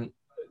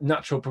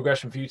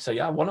progression for you to say,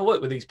 yeah, I want to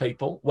work with these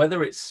people,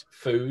 whether it's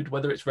food,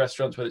 whether it's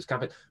restaurants, whether it's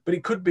camping, but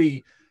it could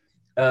be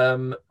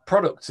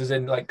products, as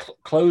in like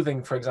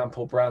clothing, for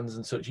example, brands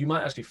and such. You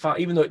might actually find,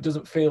 even though it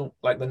doesn't feel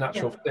like the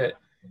natural fit,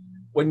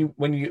 when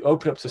you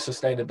open up to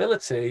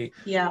sustainability,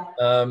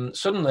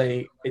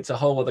 suddenly it's a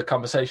whole other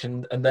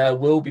conversation, and there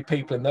will be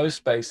people in those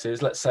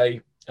spaces, let's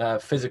say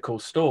physical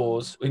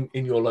stores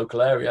in your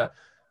local area,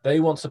 they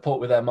want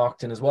support with their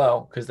marketing as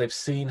well, because they've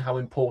seen how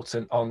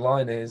important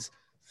online is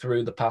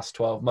through the past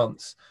 12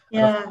 months.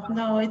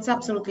 No, it's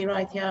absolutely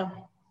right.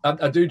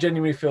 I do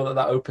genuinely feel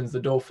that opens the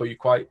door for you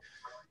quite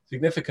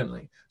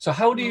significantly. So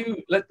how do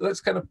you, let's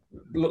kind of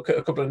look at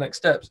a couple of next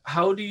steps.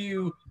 How do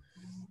you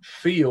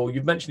feel,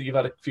 you've mentioned that you've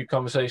had a few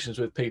conversations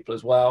with people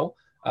as well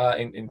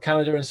in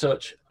Canada and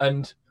such,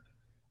 and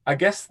I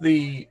guess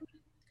the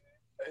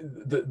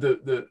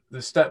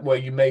step where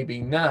you may be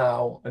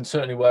now, and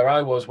certainly where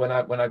I was when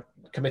I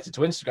committed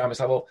to Instagram, it's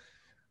like, well,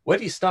 where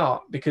do you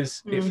start?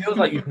 Because it feels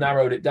like you've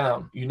narrowed it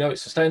down. You know,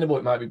 it's sustainable,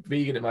 it might be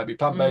vegan, it might be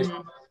plant-based,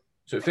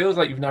 so it feels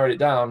like you've narrowed it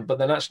down, but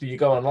then actually you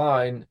go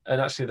online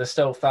and actually there's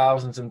still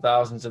thousands and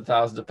thousands and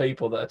thousands of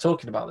people that are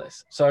talking about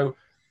this. So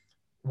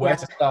where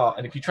to start?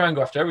 And if you try and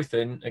go after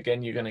everything,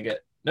 again, you're going to get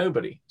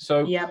nobody.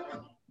 So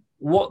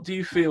what do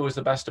you feel is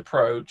the best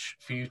approach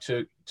for you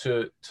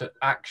to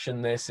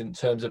action this in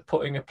terms of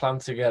putting a plan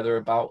together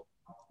about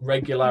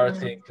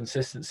regularity and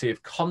consistency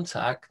of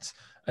contact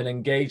and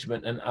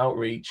engagement and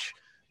outreach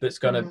that's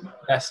going to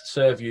best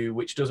serve you,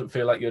 which doesn't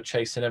feel like you're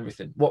chasing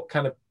everything? What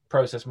kind of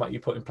process might you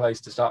put in place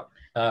to start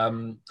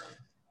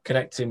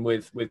connecting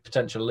with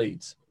potential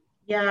leads?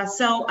 Yeah,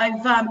 so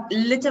I've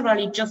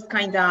literally just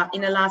kind of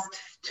in the last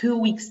 2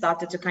 weeks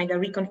started to kind of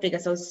reconfigure.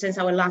 So since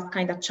our last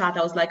kind of chat,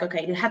 I was like,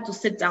 okay, you had to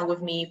sit down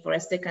with me for a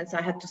second. So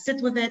I had to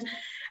sit with it.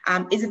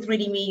 Is it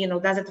really me? You know,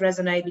 does it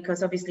resonate?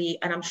 Because obviously,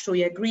 and I'm sure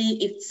you agree,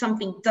 if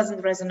something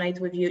doesn't resonate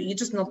with you, you're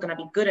just not going to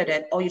be good at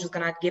it, or you're just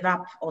going to give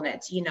up on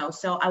it, you know?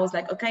 So I was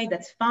like, okay,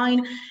 that's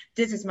fine.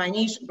 This is my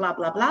niche, blah,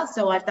 blah, blah.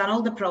 So I've done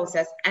all the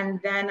process, and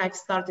then I've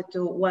started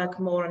to work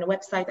more on the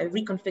website. I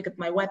reconfigured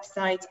my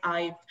website.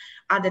 I've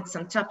added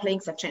some top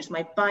links. I've changed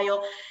my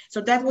bio.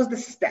 So that was the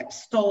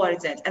steps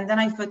towards it. And then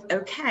I thought,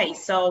 okay,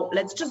 so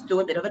let's just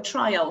do a bit of a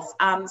trials.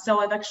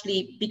 So I've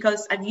actually,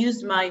 because I've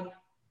used my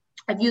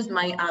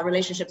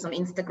relationships on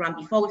Instagram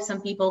before with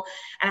some people,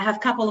 and I have a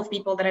couple of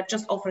people that I've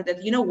just offered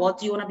that, you know what,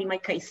 do you want to be my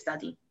case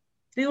study?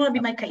 Do you want to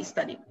be my case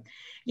study?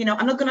 You know,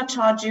 I'm not going to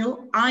charge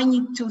you. I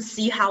need to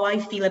see how I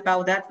feel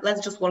about that.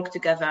 Let's just work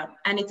together.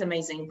 And it's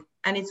amazing.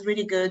 And it's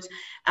really good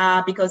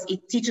because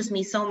it teaches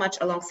me so much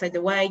alongside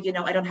the way. You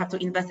know, I don't have to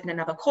invest in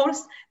another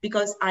course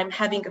because I'm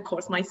having a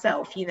course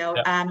myself, you know,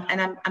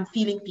 and I'm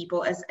feeling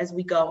people as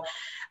we go.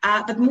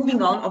 But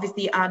moving on,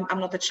 obviously, I'm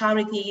not a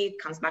charity. It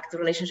comes back to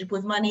relationship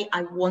with money.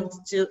 I want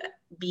to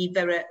be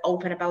very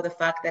open about the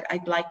fact that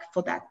I'd like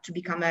for that to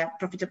become a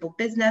profitable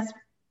business.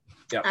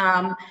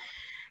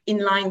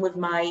 aligned with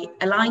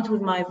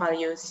my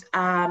values,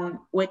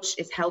 which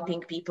is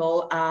helping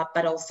people,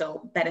 but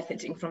also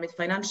benefiting from it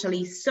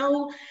financially.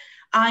 So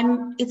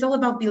it's all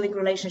about building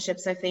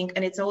relationships, I think,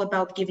 and it's all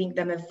about giving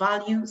them a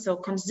value. So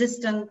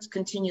consistent,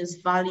 continuous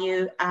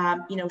value,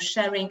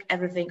 sharing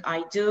everything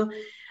I do,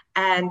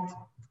 and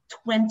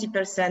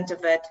 20%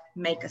 of it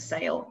make a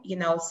sale,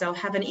 so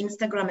have an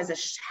Instagram as a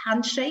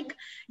handshake,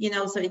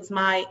 so it's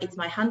my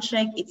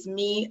handshake. It's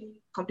me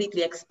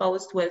completely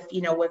exposed with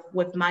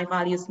my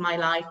values, my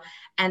life.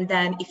 And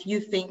then if you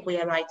think we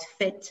are right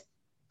fit,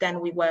 then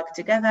we work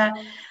together.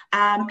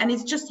 And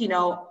it's just,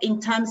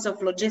 in terms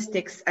of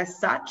logistics as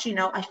such,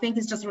 I think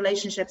it's just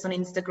relationships on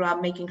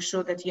Instagram, making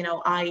sure that,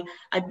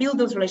 I build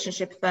those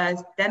relationships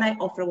first, then I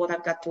offer what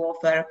I've got to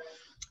offer.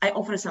 I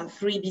offer some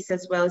freebies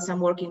as well. So I'm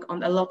working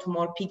on a lot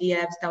more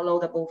PDFs,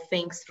 downloadable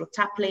things through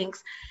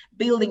Taplinks,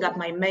 building up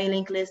my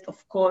mailing list,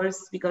 of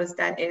course, because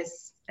that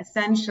is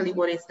essentially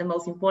what is the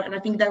most important. I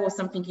think that was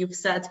something you've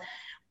said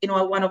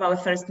one of our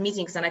first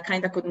meetings, and I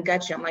kind of couldn't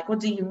get you. I'm like, what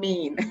do you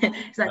mean?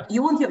 It's like,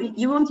 you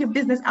want your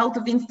business out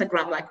of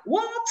Instagram? Like,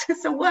 what?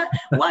 So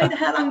why the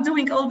hell I'm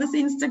doing all this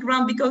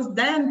Instagram? Because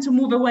then to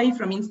move away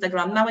from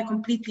Instagram, now I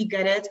completely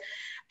get it.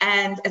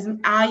 And as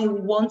I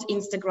want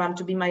Instagram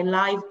to be my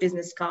live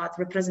business card,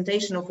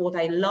 representation of what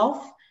I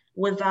love,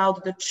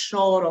 without the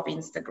chore of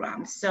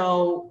Instagram.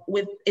 So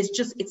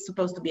it's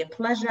supposed to be a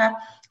pleasure,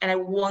 and I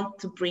want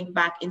to bring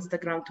back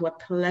Instagram to a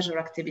pleasure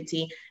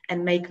activity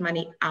and make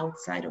money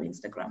outside of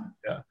Instagram.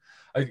 Yeah,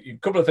 a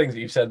couple of things that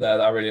you've said there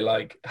that I really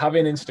like.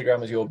 Having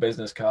Instagram as your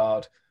business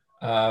card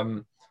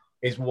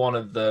is one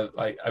of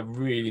a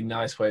really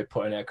nice way of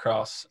putting it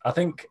across. I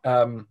think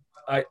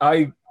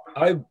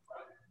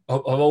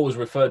I've always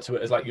referred to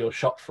it as like your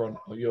shop front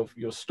or your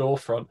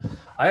storefront.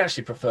 I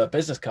actually prefer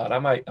business card. I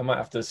might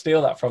have to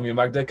steal that from you,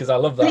 Magda, because I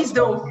love that.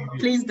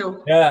 Please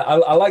do. Yeah,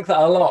 I like that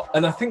a lot.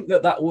 And I think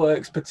that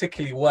works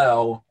particularly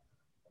well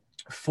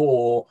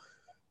for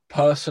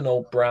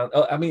personal brand.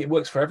 I mean, it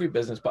works for every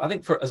business, but I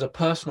think as a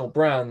personal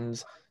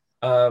brand,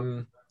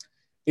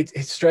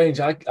 it's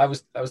strange. I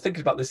was thinking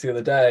about this the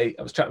other day.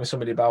 I was chatting with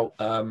somebody about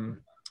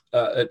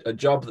a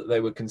job that they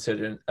were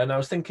considering, and I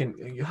was thinking,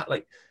 you had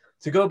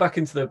to go back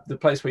into the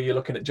place where you're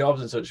looking at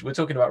jobs and such. We're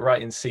talking about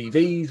writing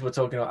CVs. We're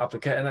talking about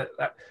applicating.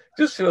 That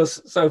just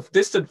feels so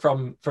distant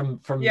from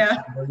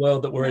the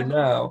world that we're in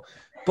now.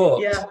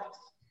 But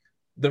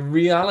the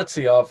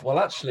reality of,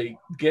 actually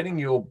getting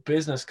your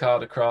business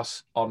card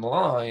across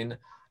online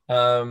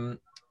and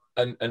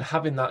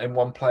having that in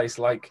one place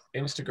like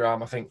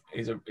Instagram, I think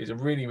is a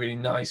really, really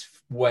nice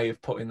way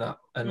of putting that,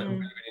 and a really,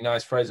 really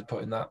nice phrase of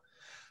putting that.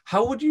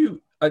 How would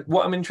you?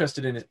 What I'm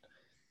interested in is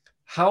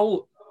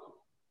how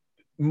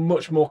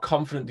much more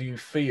confident do you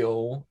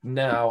feel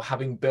now,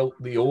 having built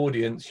the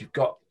audience? You've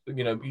got,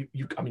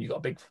 you've got a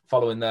big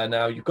following there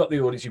now. You've got the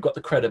audience. You've got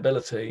the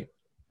credibility.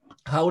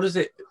 How does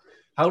it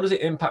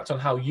impact on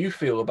how you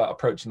feel about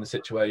approaching the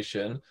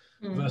situation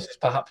versus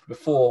perhaps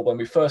before, when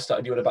we first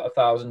started? You had about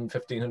 1,000,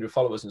 1,500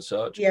 followers and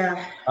such.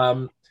 Yeah.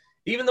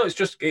 Even though it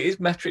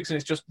is metrics and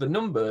it's just the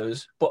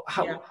numbers, but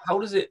how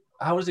does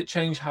it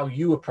change how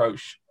you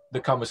approach the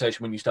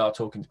conversation when you start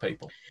talking to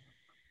people?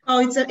 Oh,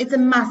 it's a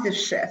massive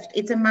shift.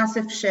 It's a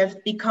massive shift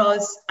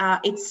because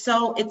it's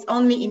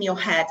only in your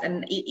head,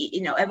 and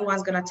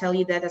everyone's gonna tell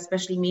you that,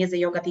 especially me as a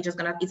yoga teacher,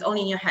 it's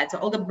only in your head. So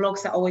all the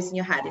blocks are always in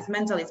your head. It's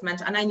mental,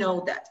 and I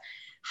know that.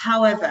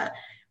 However,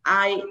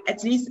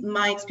 at least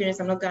my experience,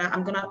 I'm not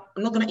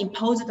gonna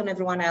impose it on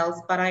everyone else,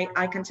 but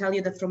I can tell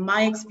you that from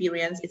my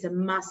experience, it's a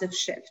massive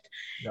shift.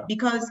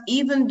 Because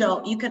even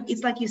though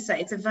it's like you say,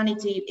 it's a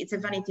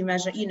vanity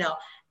measure.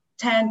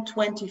 10,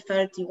 20,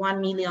 30, 1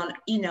 million.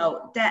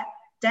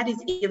 That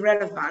is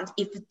irrelevant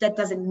if that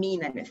doesn't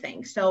mean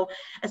anything. So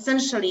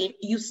essentially,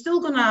 you're still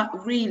gonna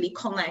really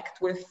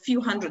connect with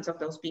few hundreds of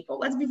those people.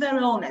 Let's be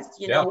very honest.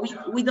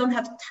 We don't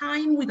have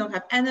time, we don't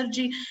have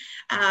energy.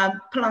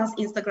 Plus,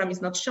 Instagram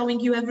is not showing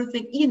you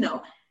everything.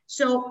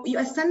 So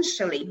you're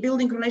essentially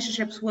building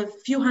relationships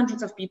with few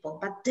hundreds of people.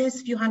 But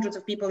this few hundreds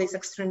of people is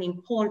extremely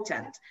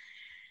important.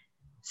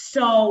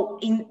 So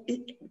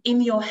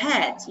in your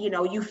head,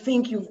 you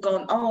think you've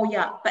gone,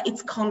 but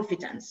it's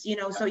confidence,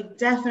 so it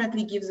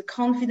definitely gives a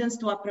confidence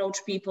to approach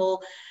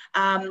people.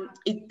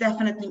 It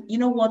definitely,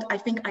 I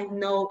think I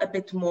know a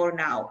bit more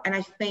now. And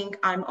I think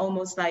I'm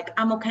almost like,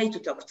 I'm okay to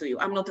talk to you.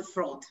 I'm not a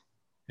fraud.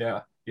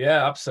 Yeah,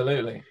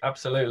 absolutely.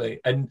 Absolutely.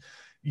 And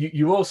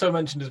you also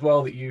mentioned as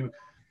well that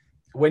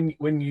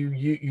when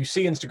you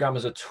see Instagram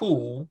as a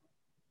tool,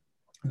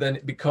 then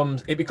it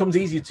becomes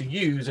easier to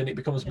use and it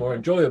becomes more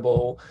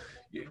enjoyable.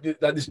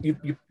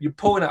 You're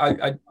pulling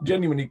out. I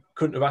genuinely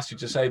couldn't have asked you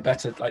to say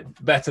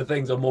better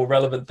things or more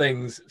relevant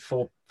things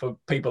for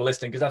people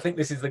listening, because I think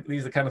these are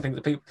the kind of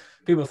things that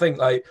people think,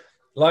 like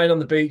lying on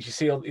the beach.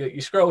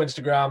 You scroll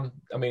Instagram.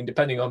 I mean,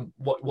 depending on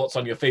what's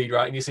on your feed,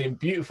 right? And you're seeing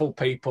beautiful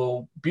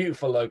people,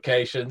 beautiful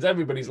locations.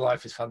 Everybody's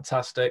life is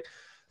fantastic,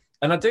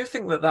 and I do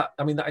think that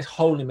is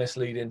wholly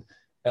misleading,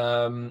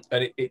 and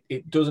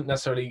it doesn't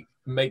necessarily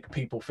make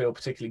people feel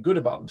particularly good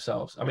about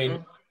themselves. I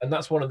mean, and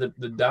that's one of the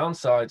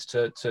downsides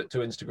to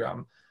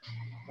Instagram.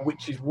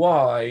 which is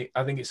why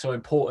I think it's so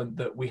important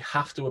that we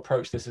have to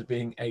approach this as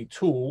being a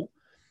tool,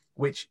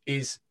 which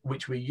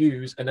we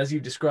use. And as you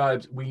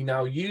described, we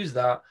now use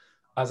that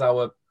as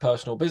our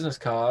personal business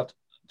card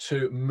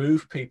to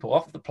move people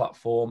off the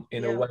platform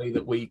in a way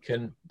that we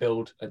can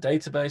build a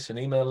database, an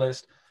email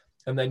list,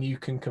 and then you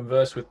can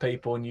converse with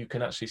people and you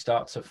can actually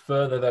start to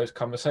further those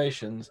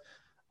conversations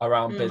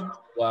around business as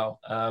well.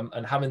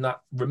 And having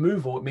that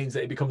removal, it means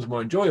that it becomes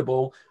more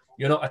enjoyable.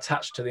 You're not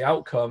attached to the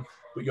outcome,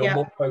 but you're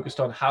more focused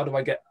on how do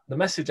I get the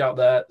message out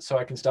there so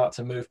I can start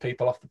to move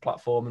people off the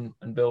platform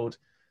and build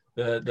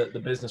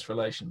the business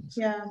relations.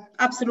 Yeah,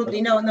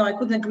 absolutely. No, I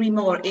couldn't agree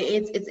more.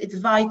 It's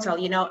vital,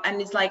 you know,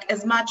 and it's like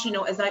as much, you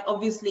know, as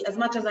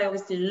much as I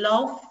obviously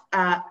love,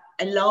 I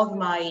love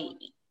my,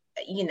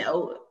 you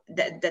know,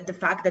 the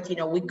fact that, you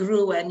know, we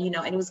grew and, you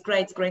know, and it was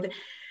great, it's great.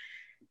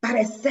 But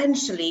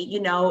essentially,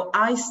 you know,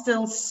 I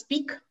still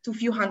speak to a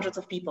few hundreds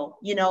of people,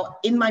 you know,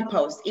 in my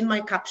posts, in my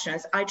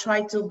captions. I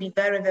try to be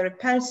very, very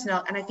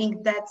personal. And I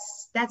think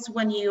that's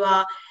when you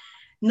are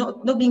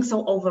not being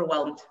so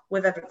overwhelmed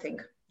with everything,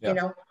 you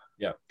know.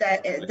 Yeah,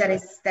 that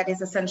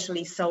is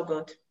essentially so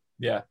good.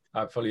 Yeah,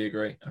 I fully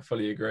agree.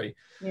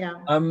 Yeah.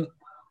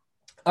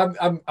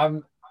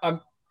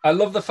 I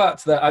love the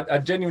fact that I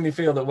genuinely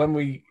feel that when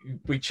we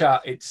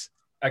chat,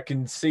 I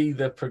can see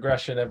the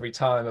progression every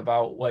time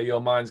about where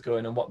your mind's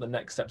going and what the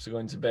next steps are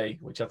going to be,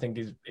 which I think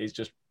is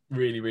just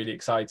really, really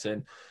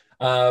exciting.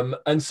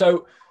 And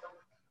so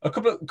a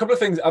couple of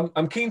things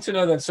I'm keen to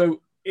know then.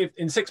 So if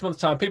in 6 months'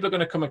 time, people are going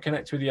to come and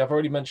connect with you. I've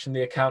already mentioned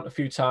the account a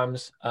few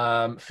times,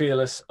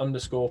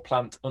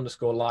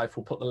 fearless_plant_life.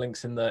 We'll put the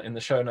links in the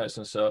show notes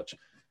and such.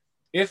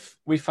 If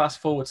we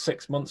fast forward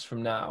 6 months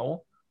from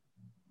now,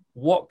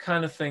 what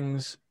kind of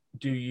things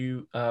do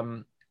you,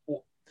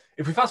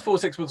 if we fast forward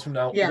 6 months from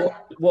now,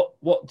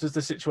 what does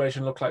the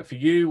situation look like for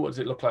you? What does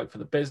it look like for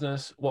the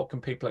business? What can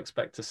people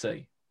expect to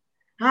see?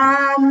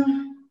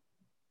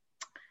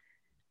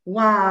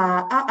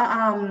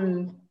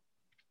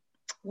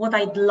 What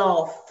I'd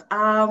love,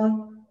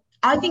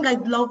 I think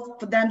I'd love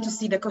for them to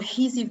see the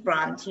cohesive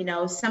brand, you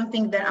know,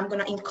 something that I'm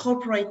going to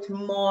incorporate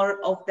more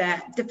of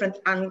the different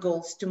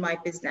angles to my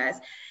business,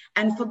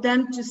 and for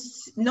them to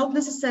not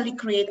necessarily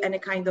create any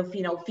kind of,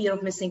 you know, fear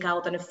of missing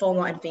out on a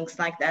FOMO and things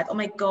like that. Oh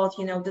my God,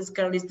 you know, this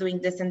girl is doing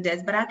this and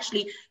this, but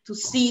actually to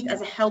see it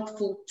as a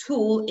helpful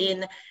tool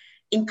in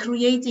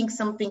creating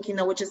something, you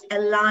know, which is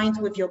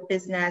aligned with your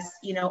business,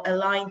 you know,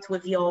 aligned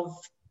with your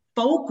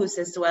focus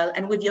as well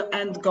and with your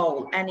end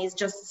goal. And it's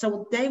just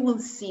so they will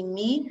see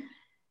me,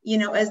 you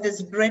know, as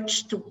this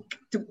bridge to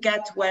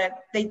get where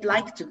they'd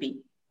like to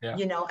be,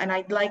 you know. And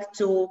I'd like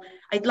for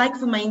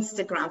my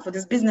Instagram, for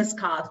this business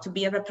card, to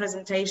be a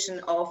representation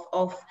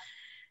of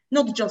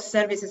not just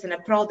services and a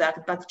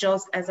product, but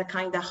just as a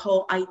kind of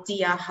whole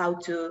idea how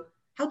to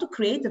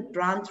create a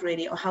brand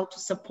really, or how to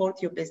support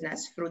your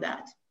business through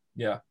that.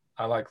 Yeah,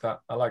 I like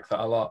that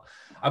a lot.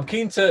 I'm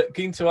keen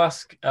to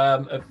ask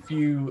a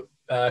few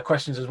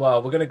questions as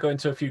well. We're going to go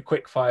into a few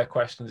quick fire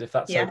questions, if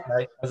that's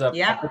okay. As I've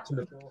mentioned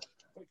before,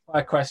 quick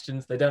fire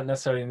questions, they don't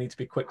necessarily need to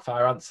be quick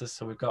fire answers,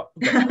 so we've got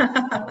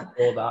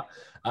all that,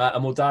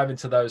 and we'll dive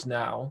into those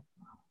now.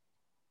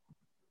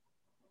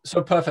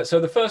 So perfect. So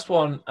the first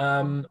one,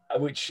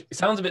 which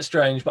sounds a bit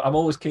strange, but I'm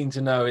always keen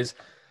to know, is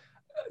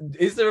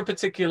there a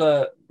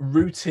particular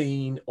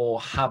routine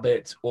or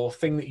habit or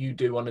thing that you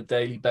do on a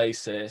daily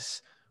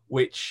basis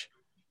which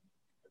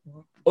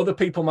other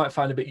people might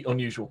find a bit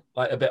unusual,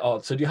 like a bit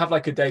odd? So do you have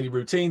like a daily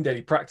routine,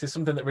 daily practice,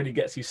 something that really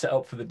gets you set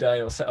up for the day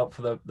or set up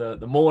for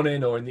the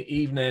morning or in the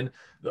evening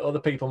that other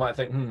people might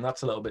think,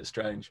 that's a little bit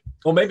strange?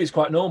 Or maybe it's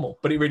quite normal,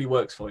 but it really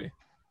works for you.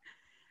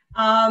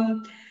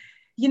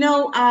 You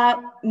know,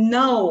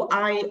 no,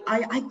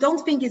 I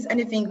don't think it's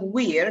anything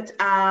weird,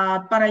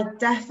 but I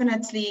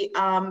definitely,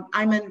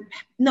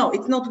 no,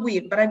 it's not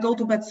weird, but I go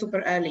to bed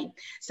super early.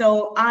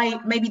 So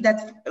maybe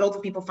that a lot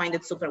of people find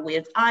it super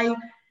weird.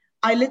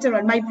 I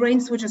literally, my brain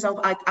switches off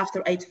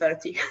after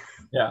 8:30.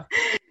 Yeah.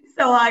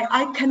 So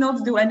I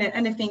cannot do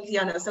anything,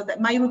 you know, so that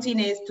my routine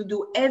is to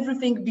do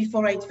everything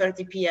before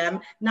 8:30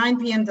 p.m., 9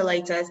 p.m. the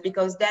latest,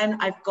 because then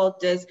I've got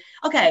this,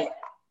 okay,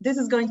 this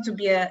is going to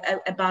be a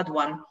bad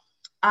one.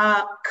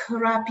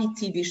 Crappy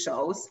TV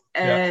shows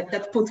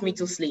that put me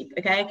to sleep,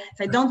 okay?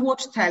 So I don't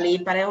watch telly,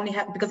 but I only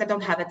have, because I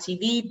don't have a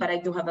TV, but I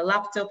do have a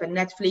laptop and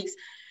Netflix.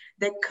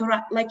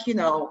 Like, you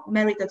know,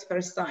 Married at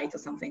First Sight or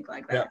something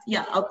like that.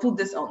 Yeah, I'll put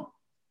this on.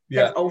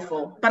 That's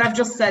awful, but I've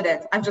just said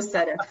it.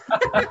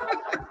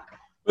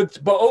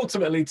 But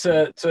ultimately,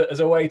 to as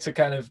a way to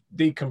kind of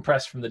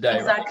decompress from the day.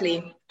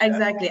 Exactly.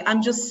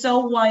 I'm just so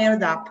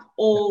wired up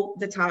all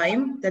the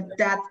time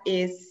that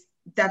is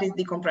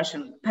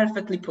decompression.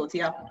 Perfectly put.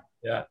 Yeah.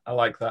 Yeah, I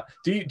like that.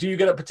 Do you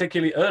get up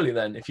particularly early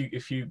then? If you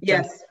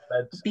yes,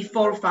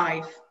 before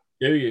 5.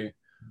 Do you?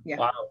 Yeah.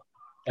 Wow.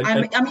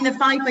 I'm in a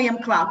 5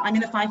 a.m. club.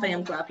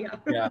 Yeah.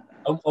 Yeah.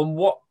 And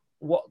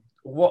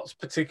what's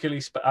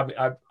particularly? I mean,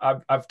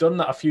 I've done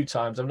that a few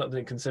times. I've not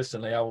done it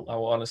consistently. I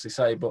will honestly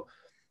say, but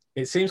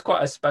it seems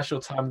quite a special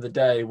time of the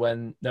day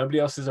when nobody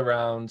else is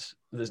around.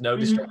 There's no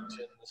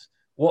distractions.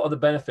 what are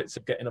the benefits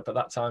of getting up at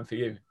that time for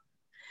you?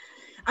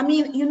 I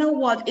mean, you know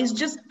what? It's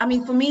just, I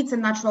mean, for me, it's a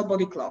natural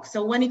body clock.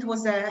 So when it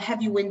was a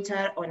heavy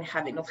winter, or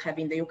heavy, not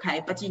heavy in the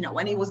UK, but you know,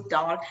 when it was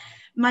dark,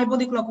 my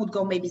body clock would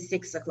go maybe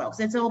 6 o'clock.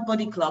 So it's all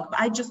body clock. But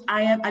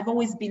I've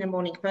always been a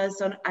morning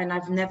person, and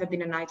I've never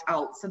been a night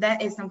owl. So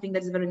that is something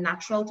that is very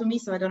natural to me.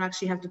 So I don't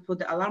actually have to put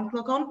the alarm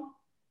clock on.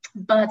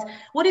 But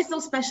what is so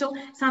special?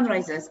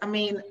 Sunrises. I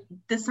mean,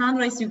 the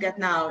sunrise you get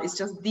now is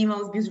just the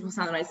most beautiful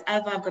sunrise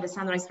ever. I've got a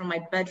sunrise from my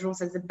bedroom,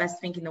 so it's the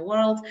best thing in the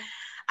world.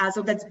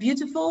 So that's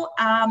beautiful,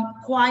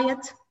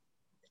 quiet,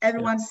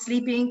 everyone's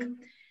sleeping,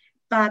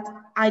 but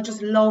I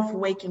just love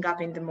waking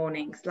up in the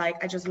mornings.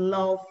 Like, I just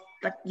love,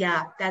 like,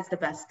 yeah, that's the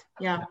best.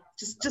 Yeah,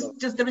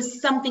 just there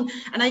is something,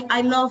 and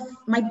I love,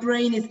 my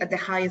brain is at the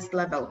highest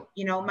level,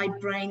 you know, my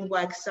brain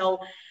works. So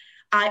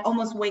I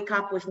almost wake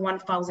up with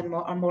 1,000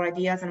 or more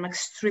ideas, and I'm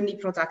extremely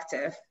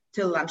productive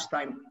till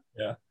lunchtime.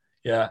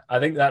 Yeah. I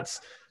think that's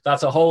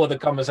a whole other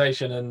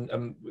conversation,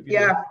 and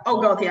yeah. know,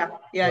 oh God, yeah.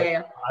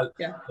 I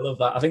love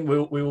that. I think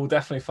we will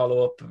definitely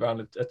follow up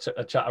around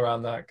a chat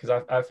around that,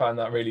 because I find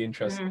that really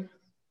interesting.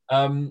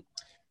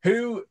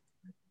 Who,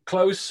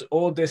 close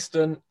or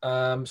distant,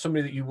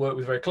 somebody that you work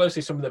with very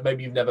closely, somebody that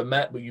maybe you've never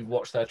met but you've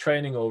watched their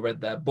training or read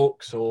their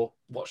books or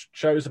watched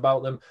shows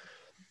about them,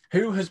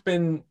 who has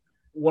been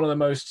one of the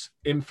most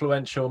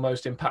influential,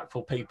 most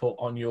impactful people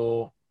on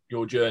your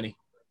journey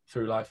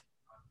through life?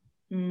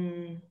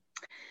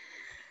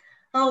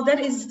 Oh, that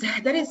is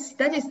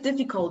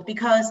difficult,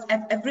 because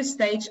at every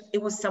stage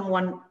it was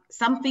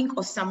something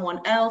or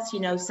someone else, you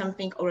know,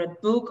 something, or a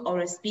book or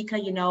a speaker,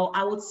 you know.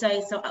 I would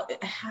say, so,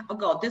 oh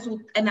God, this was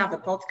another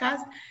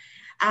podcast.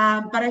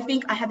 But I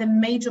think I had a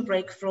major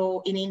breakthrough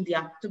in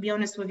India. To be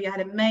honest with you, I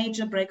had a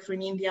major breakthrough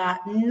in India.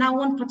 No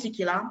one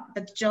particular,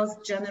 but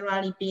just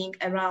generally being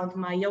around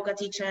my yoga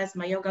teachers,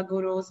 my yoga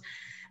gurus,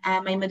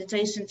 my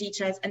meditation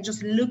teachers, and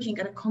just looking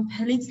at a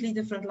completely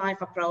different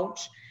life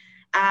approach.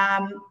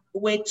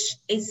 Which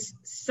is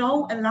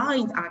so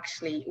aligned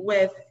actually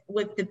with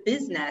the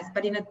business,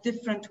 but in a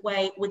different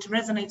way, which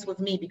resonates with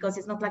me, because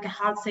it's not like a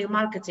hard sale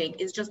marketing.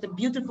 It's just a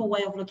beautiful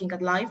way of looking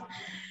at life,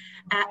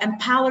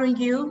 empowering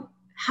you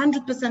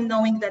 100%,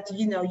 knowing that,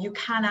 you know, you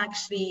can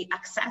actually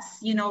access,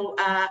 you know,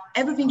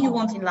 everything you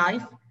want in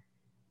life.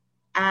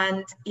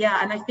 And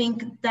yeah, and I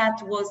think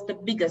that was the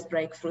biggest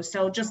breakthrough.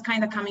 So just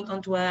kind of coming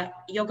onto a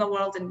yoga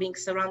world and being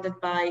surrounded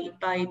by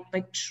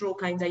true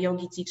kind of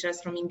yogi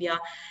teachers from India,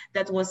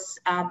 that was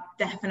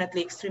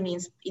definitely extremely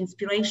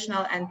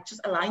inspirational and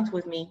just aligned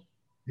with me.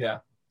 Yeah,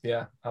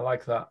 I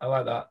like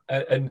that.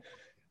 And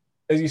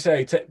as you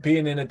say,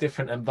 being in a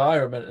different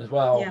environment as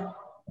well. Yeah.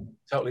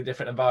 Totally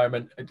different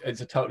environment. It's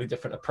a totally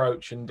different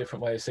approach and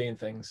different way of seeing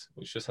things,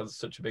 which just has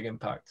such a big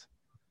impact.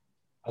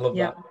 I love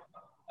that.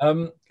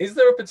 Is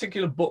there a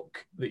particular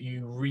book that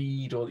you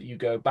read or that you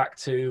go back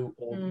to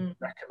or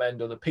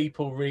recommend other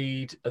people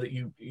read that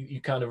you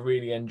kind of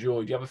really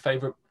enjoy? Do you have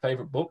a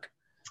favorite book?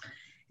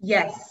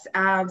 Yes.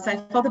 So I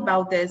thought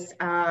about this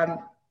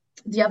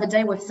the other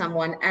day with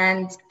someone,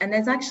 and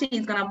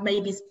it's gonna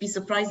maybe be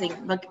surprising,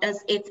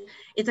 because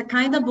it's a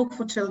kind of book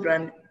for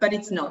children, but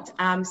it's not.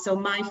 So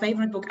my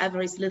favorite book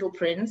ever is Little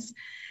Prince,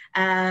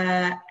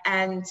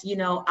 and you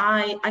know,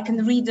 I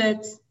can read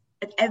it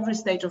at every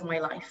stage of my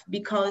life,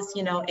 because,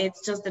 you know,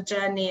 it's just a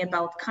journey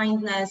about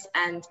kindness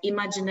and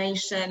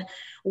imagination,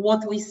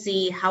 what we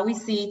see, how we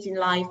see it in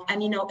life.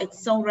 And, you know,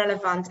 it's so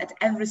relevant at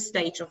every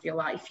stage of your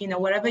life. You know,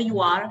 wherever you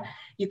are,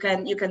 you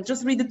can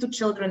just read it to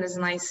children as a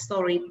nice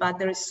story, but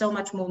there is so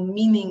much more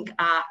meaning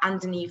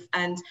underneath,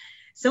 and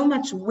so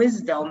much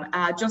wisdom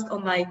just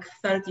on like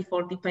 30,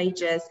 40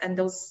 pages. And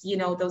those, you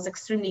know, those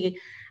extremely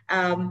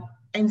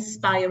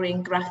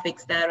inspiring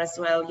graphics there as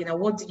well. You know,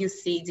 what do you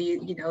see? Do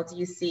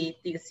you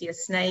see a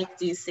snake?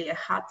 Do you see a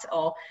hat?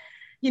 Or,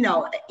 you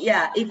know,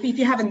 yeah, if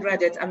you haven't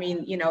read it, I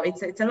mean, you know,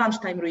 it's a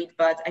lunchtime read,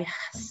 but I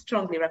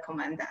strongly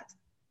recommend that.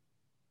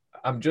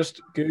 I'm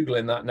just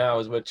Googling that now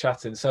as we're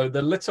chatting. So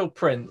The Little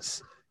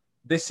Prince,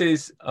 this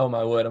is, oh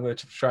my word, I'm going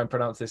to try and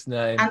pronounce this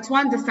name.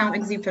 Antoine de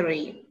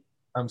Saint-Exupéry.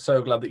 I'm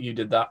so glad that you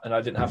did that and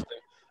I didn't have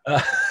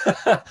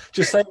to.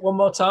 Just say it one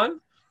more time.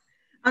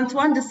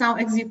 Antoine de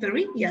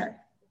Saint-Exupéry, yeah.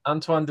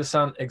 Antoine de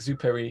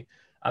Saint-Exupéry,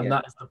 and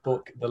that is the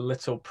book, The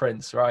Little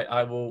Prince, right?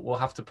 We'll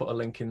have to put a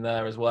link in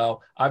there as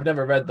well. I've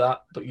never read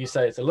that, but you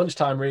say it's a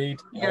lunchtime read.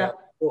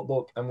 Short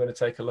book. I'm going to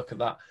take a look at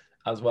that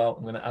as well.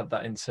 I'm going to add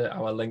that into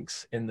our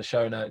links in the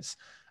show notes.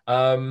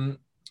 All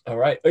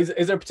right. Is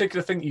there a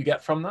particular thing that you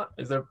get from that?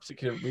 Is there a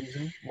particular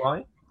reason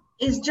why?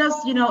 It's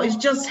just, you know,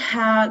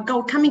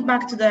 coming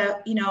back to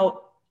the, you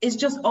know, it's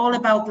just all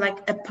about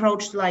like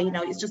approach to life, you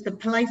know, it's just the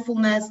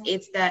playfulness,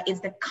 it's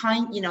the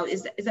kind, you know,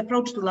 it's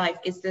approach to life,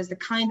 there's the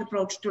kind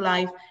approach to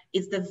life,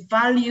 it's the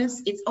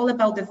values, it's all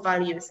about the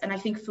values. And I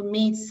think for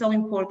me, it's so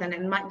important.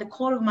 And the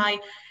core of my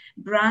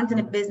brand and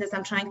the business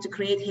I'm trying to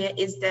create here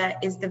is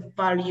the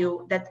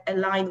value that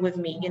align with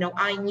me. You know,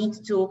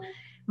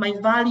 my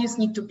values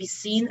need to be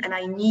seen, and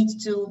I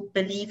need to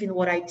believe in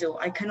what I do.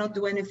 I cannot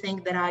do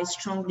anything that I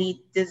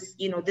strongly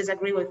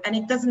disagree with. And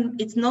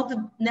it's not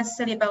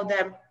necessarily about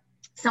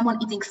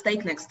someone eating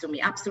steak next to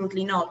me.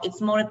 Absolutely not.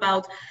 It's more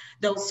about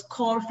those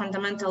core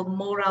fundamental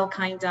moral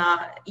kind of,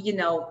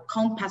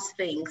 compass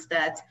things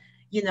that,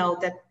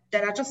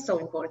 that are just so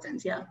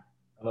important. Yeah.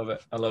 I love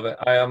it. I love it.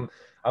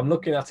 I'm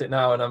looking at it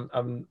now, and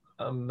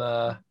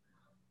I'm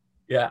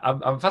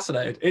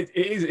fascinated.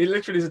 It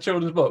literally is a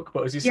children's book,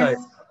 but as you say,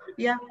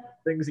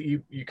 things that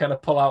you kind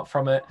of pull out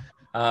from it.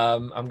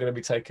 I'm going to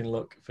be taking a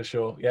look for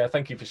sure. Yeah,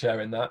 thank you for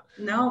sharing that.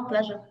 No,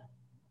 pleasure.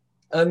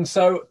 And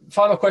so,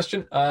 final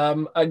question,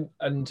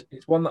 and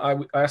it's one that I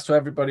asked to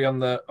everybody on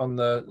the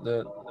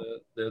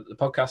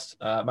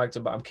podcast, Magda,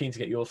 but I'm keen to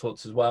get your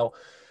thoughts as well.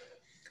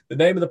 The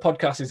name of the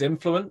podcast is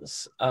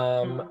Influence.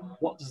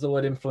 What does the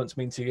word influence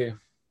mean to you?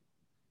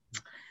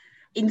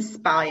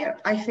 Inspire.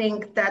 I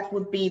think that's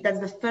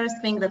the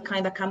first thing that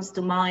kind of comes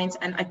to mind,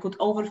 and I could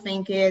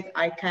overthink it.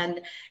 I can,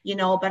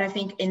 but I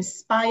think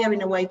inspire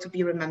in a way to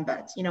be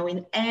remembered,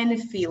 in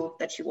any field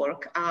that you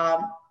work.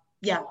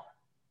 Yeah.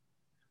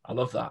 I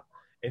love that.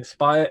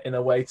 Inspire in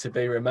a way to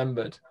be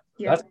remembered.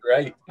 Yeah. That's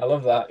great. I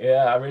love that.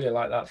 Yeah, I really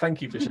like that.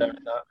 Thank you for sharing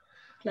that.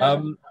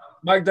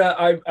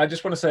 Magda, I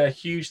just want to say a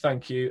huge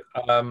thank you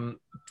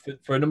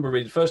for a number of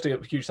reasons. Firstly,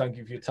 a huge thank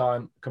you for your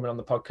time coming on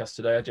the podcast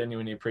today. I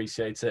genuinely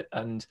appreciate it.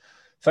 And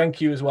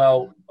thank you as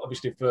well,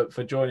 obviously,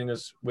 for joining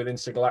us with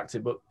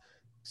Instagalactic, but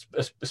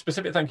a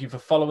specific thank you for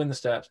following the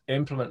steps,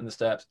 implementing the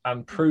steps,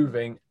 and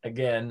proving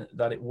again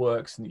that it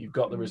works and that you've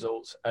got the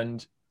results.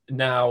 And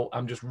now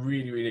I'm just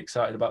really, really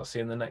excited about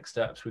seeing the next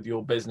steps with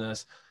your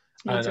business.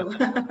 Me too.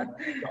 Got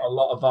a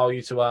lot of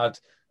value to add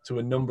to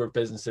a number of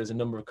businesses, a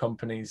number of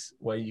companies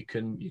where you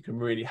can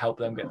really help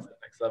them get to the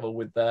next level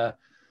with their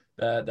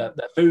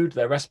food,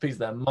 their recipes,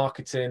 their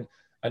marketing,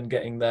 and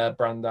getting their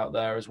brand out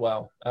there as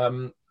well.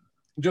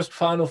 Just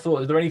final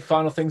thought, are there any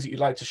final things that you'd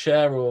like to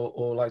share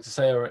or like to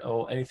say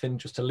or anything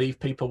just to leave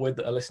people with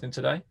that are listening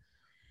today?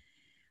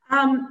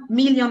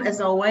 Million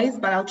as always,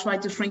 but I'll try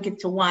to shrink it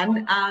to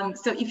one.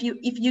 So if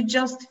you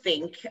just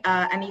think,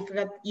 and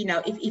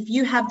if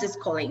you have this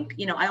calling,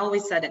 I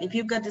always said that if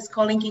you've got this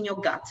calling in your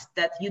gut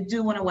that you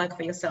do want to work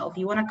for yourself,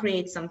 you want to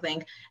create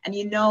something, and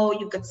you've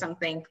got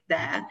something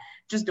there,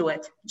 just do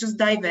it. Just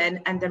dive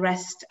in, and the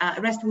rest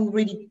will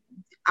really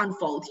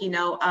unfold.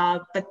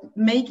 But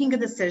making a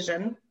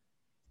decision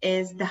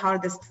is the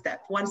hardest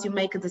step. Once you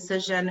make a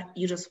decision,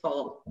 you just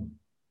follow.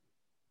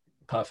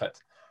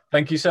 Perfect.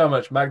 Thank you so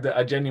much, Magda.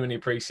 I genuinely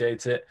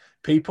appreciate it.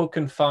 People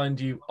can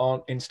find you on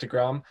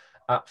Instagram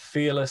at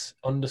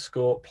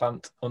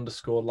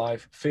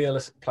fearless_plant_life.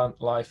 Fearless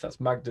Plant Life. That's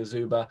Magda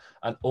Zuba.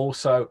 And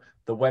also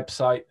the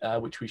website,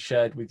 which we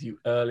shared with you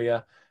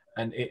earlier.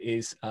 And it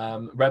is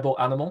Rebel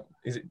Animal.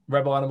 Is it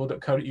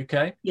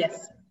rebelanimal.co.uk?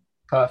 Yes.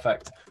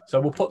 Perfect. So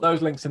we'll put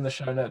those links in the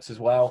show notes as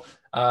well.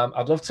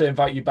 I'd love to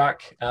invite you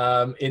back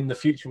in the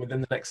future,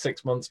 within the next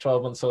 6 months,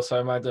 12 months or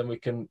so, Magda, and we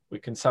can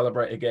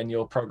celebrate again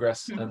your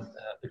progress and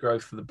the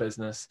growth of the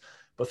business.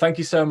 But thank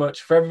you so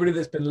much. For everybody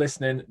that's been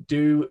listening,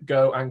 do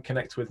go and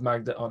connect with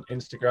Magda on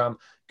Instagram.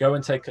 Go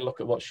and take a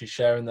look at what she's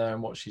sharing there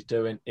and what she's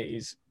doing. It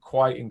is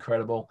quite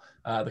incredible.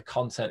 The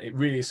content, it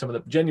really is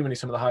genuinely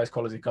some of the highest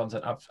quality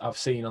content I've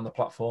seen on the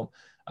platform.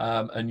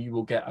 And you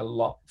will get a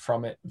lot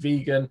from it.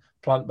 Vegan,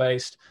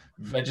 plant-based,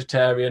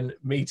 vegetarian,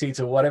 meat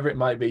eater, whatever it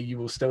might be, you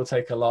will still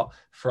take a lot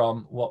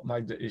from what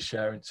Magda is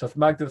sharing. So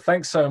Magda,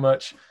 thanks so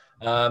much.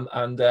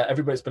 And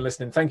everybody that's been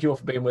listening, thank you all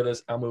for being with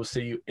us, and we'll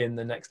see you in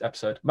the next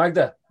episode.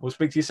 Magda, we'll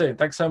speak to you soon.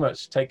 Thanks so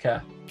much. Take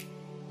care.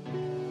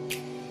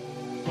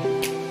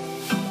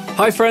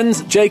 Hi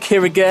friends, Jake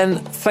here again.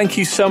 Thank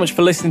you so much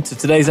for listening to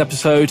today's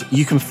episode.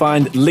 You can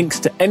find links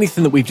to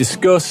anything that we've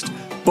discussed,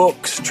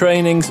 books,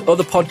 trainings,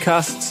 other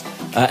podcasts,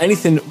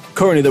 anything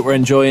currently that we're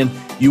enjoying.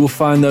 You will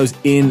find those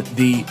in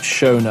the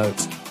show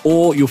notes,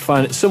 or you'll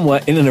find it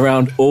somewhere in and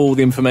around all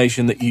the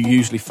information that you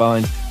usually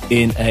find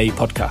in a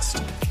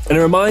podcast. And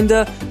a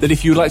reminder that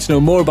if you'd like to know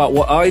more about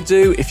what I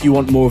do, if you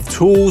want more of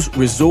tools,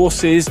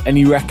 resources,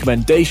 any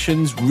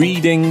recommendations,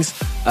 readings,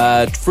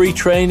 free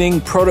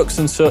training, products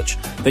and such,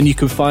 then you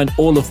can find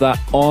all of that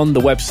on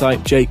the website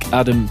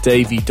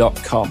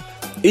jakeadamdavey.com.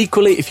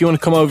 Equally, if you want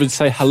to come over and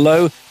say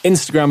hello,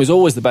 Instagram is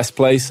always the best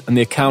place, and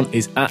the account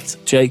is at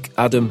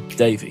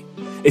jakeadamdavey.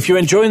 If you're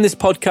enjoying this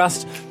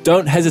podcast,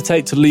 don't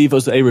hesitate to leave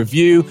us a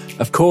review.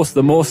 Of course,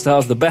 the more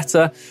stars, the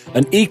better.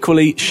 And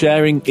equally,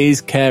 sharing is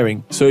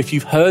caring. So if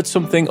you've heard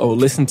something or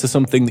listened to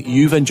something that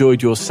you've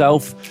enjoyed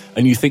yourself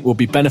and you think will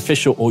be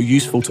beneficial or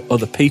useful to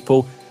other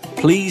people,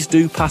 please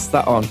do pass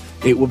that on.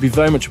 It will be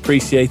very much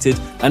appreciated.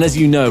 And as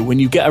you know, when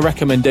you get a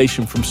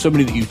recommendation from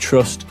somebody that you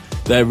trust,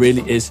 there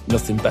really is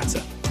nothing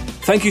better.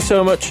 Thank you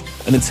so much.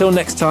 And until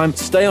next time,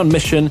 stay on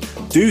mission,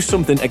 do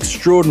something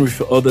extraordinary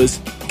for others,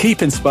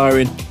 keep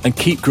inspiring, and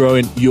keep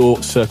growing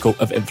your circle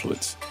of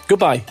influence.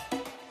 Goodbye.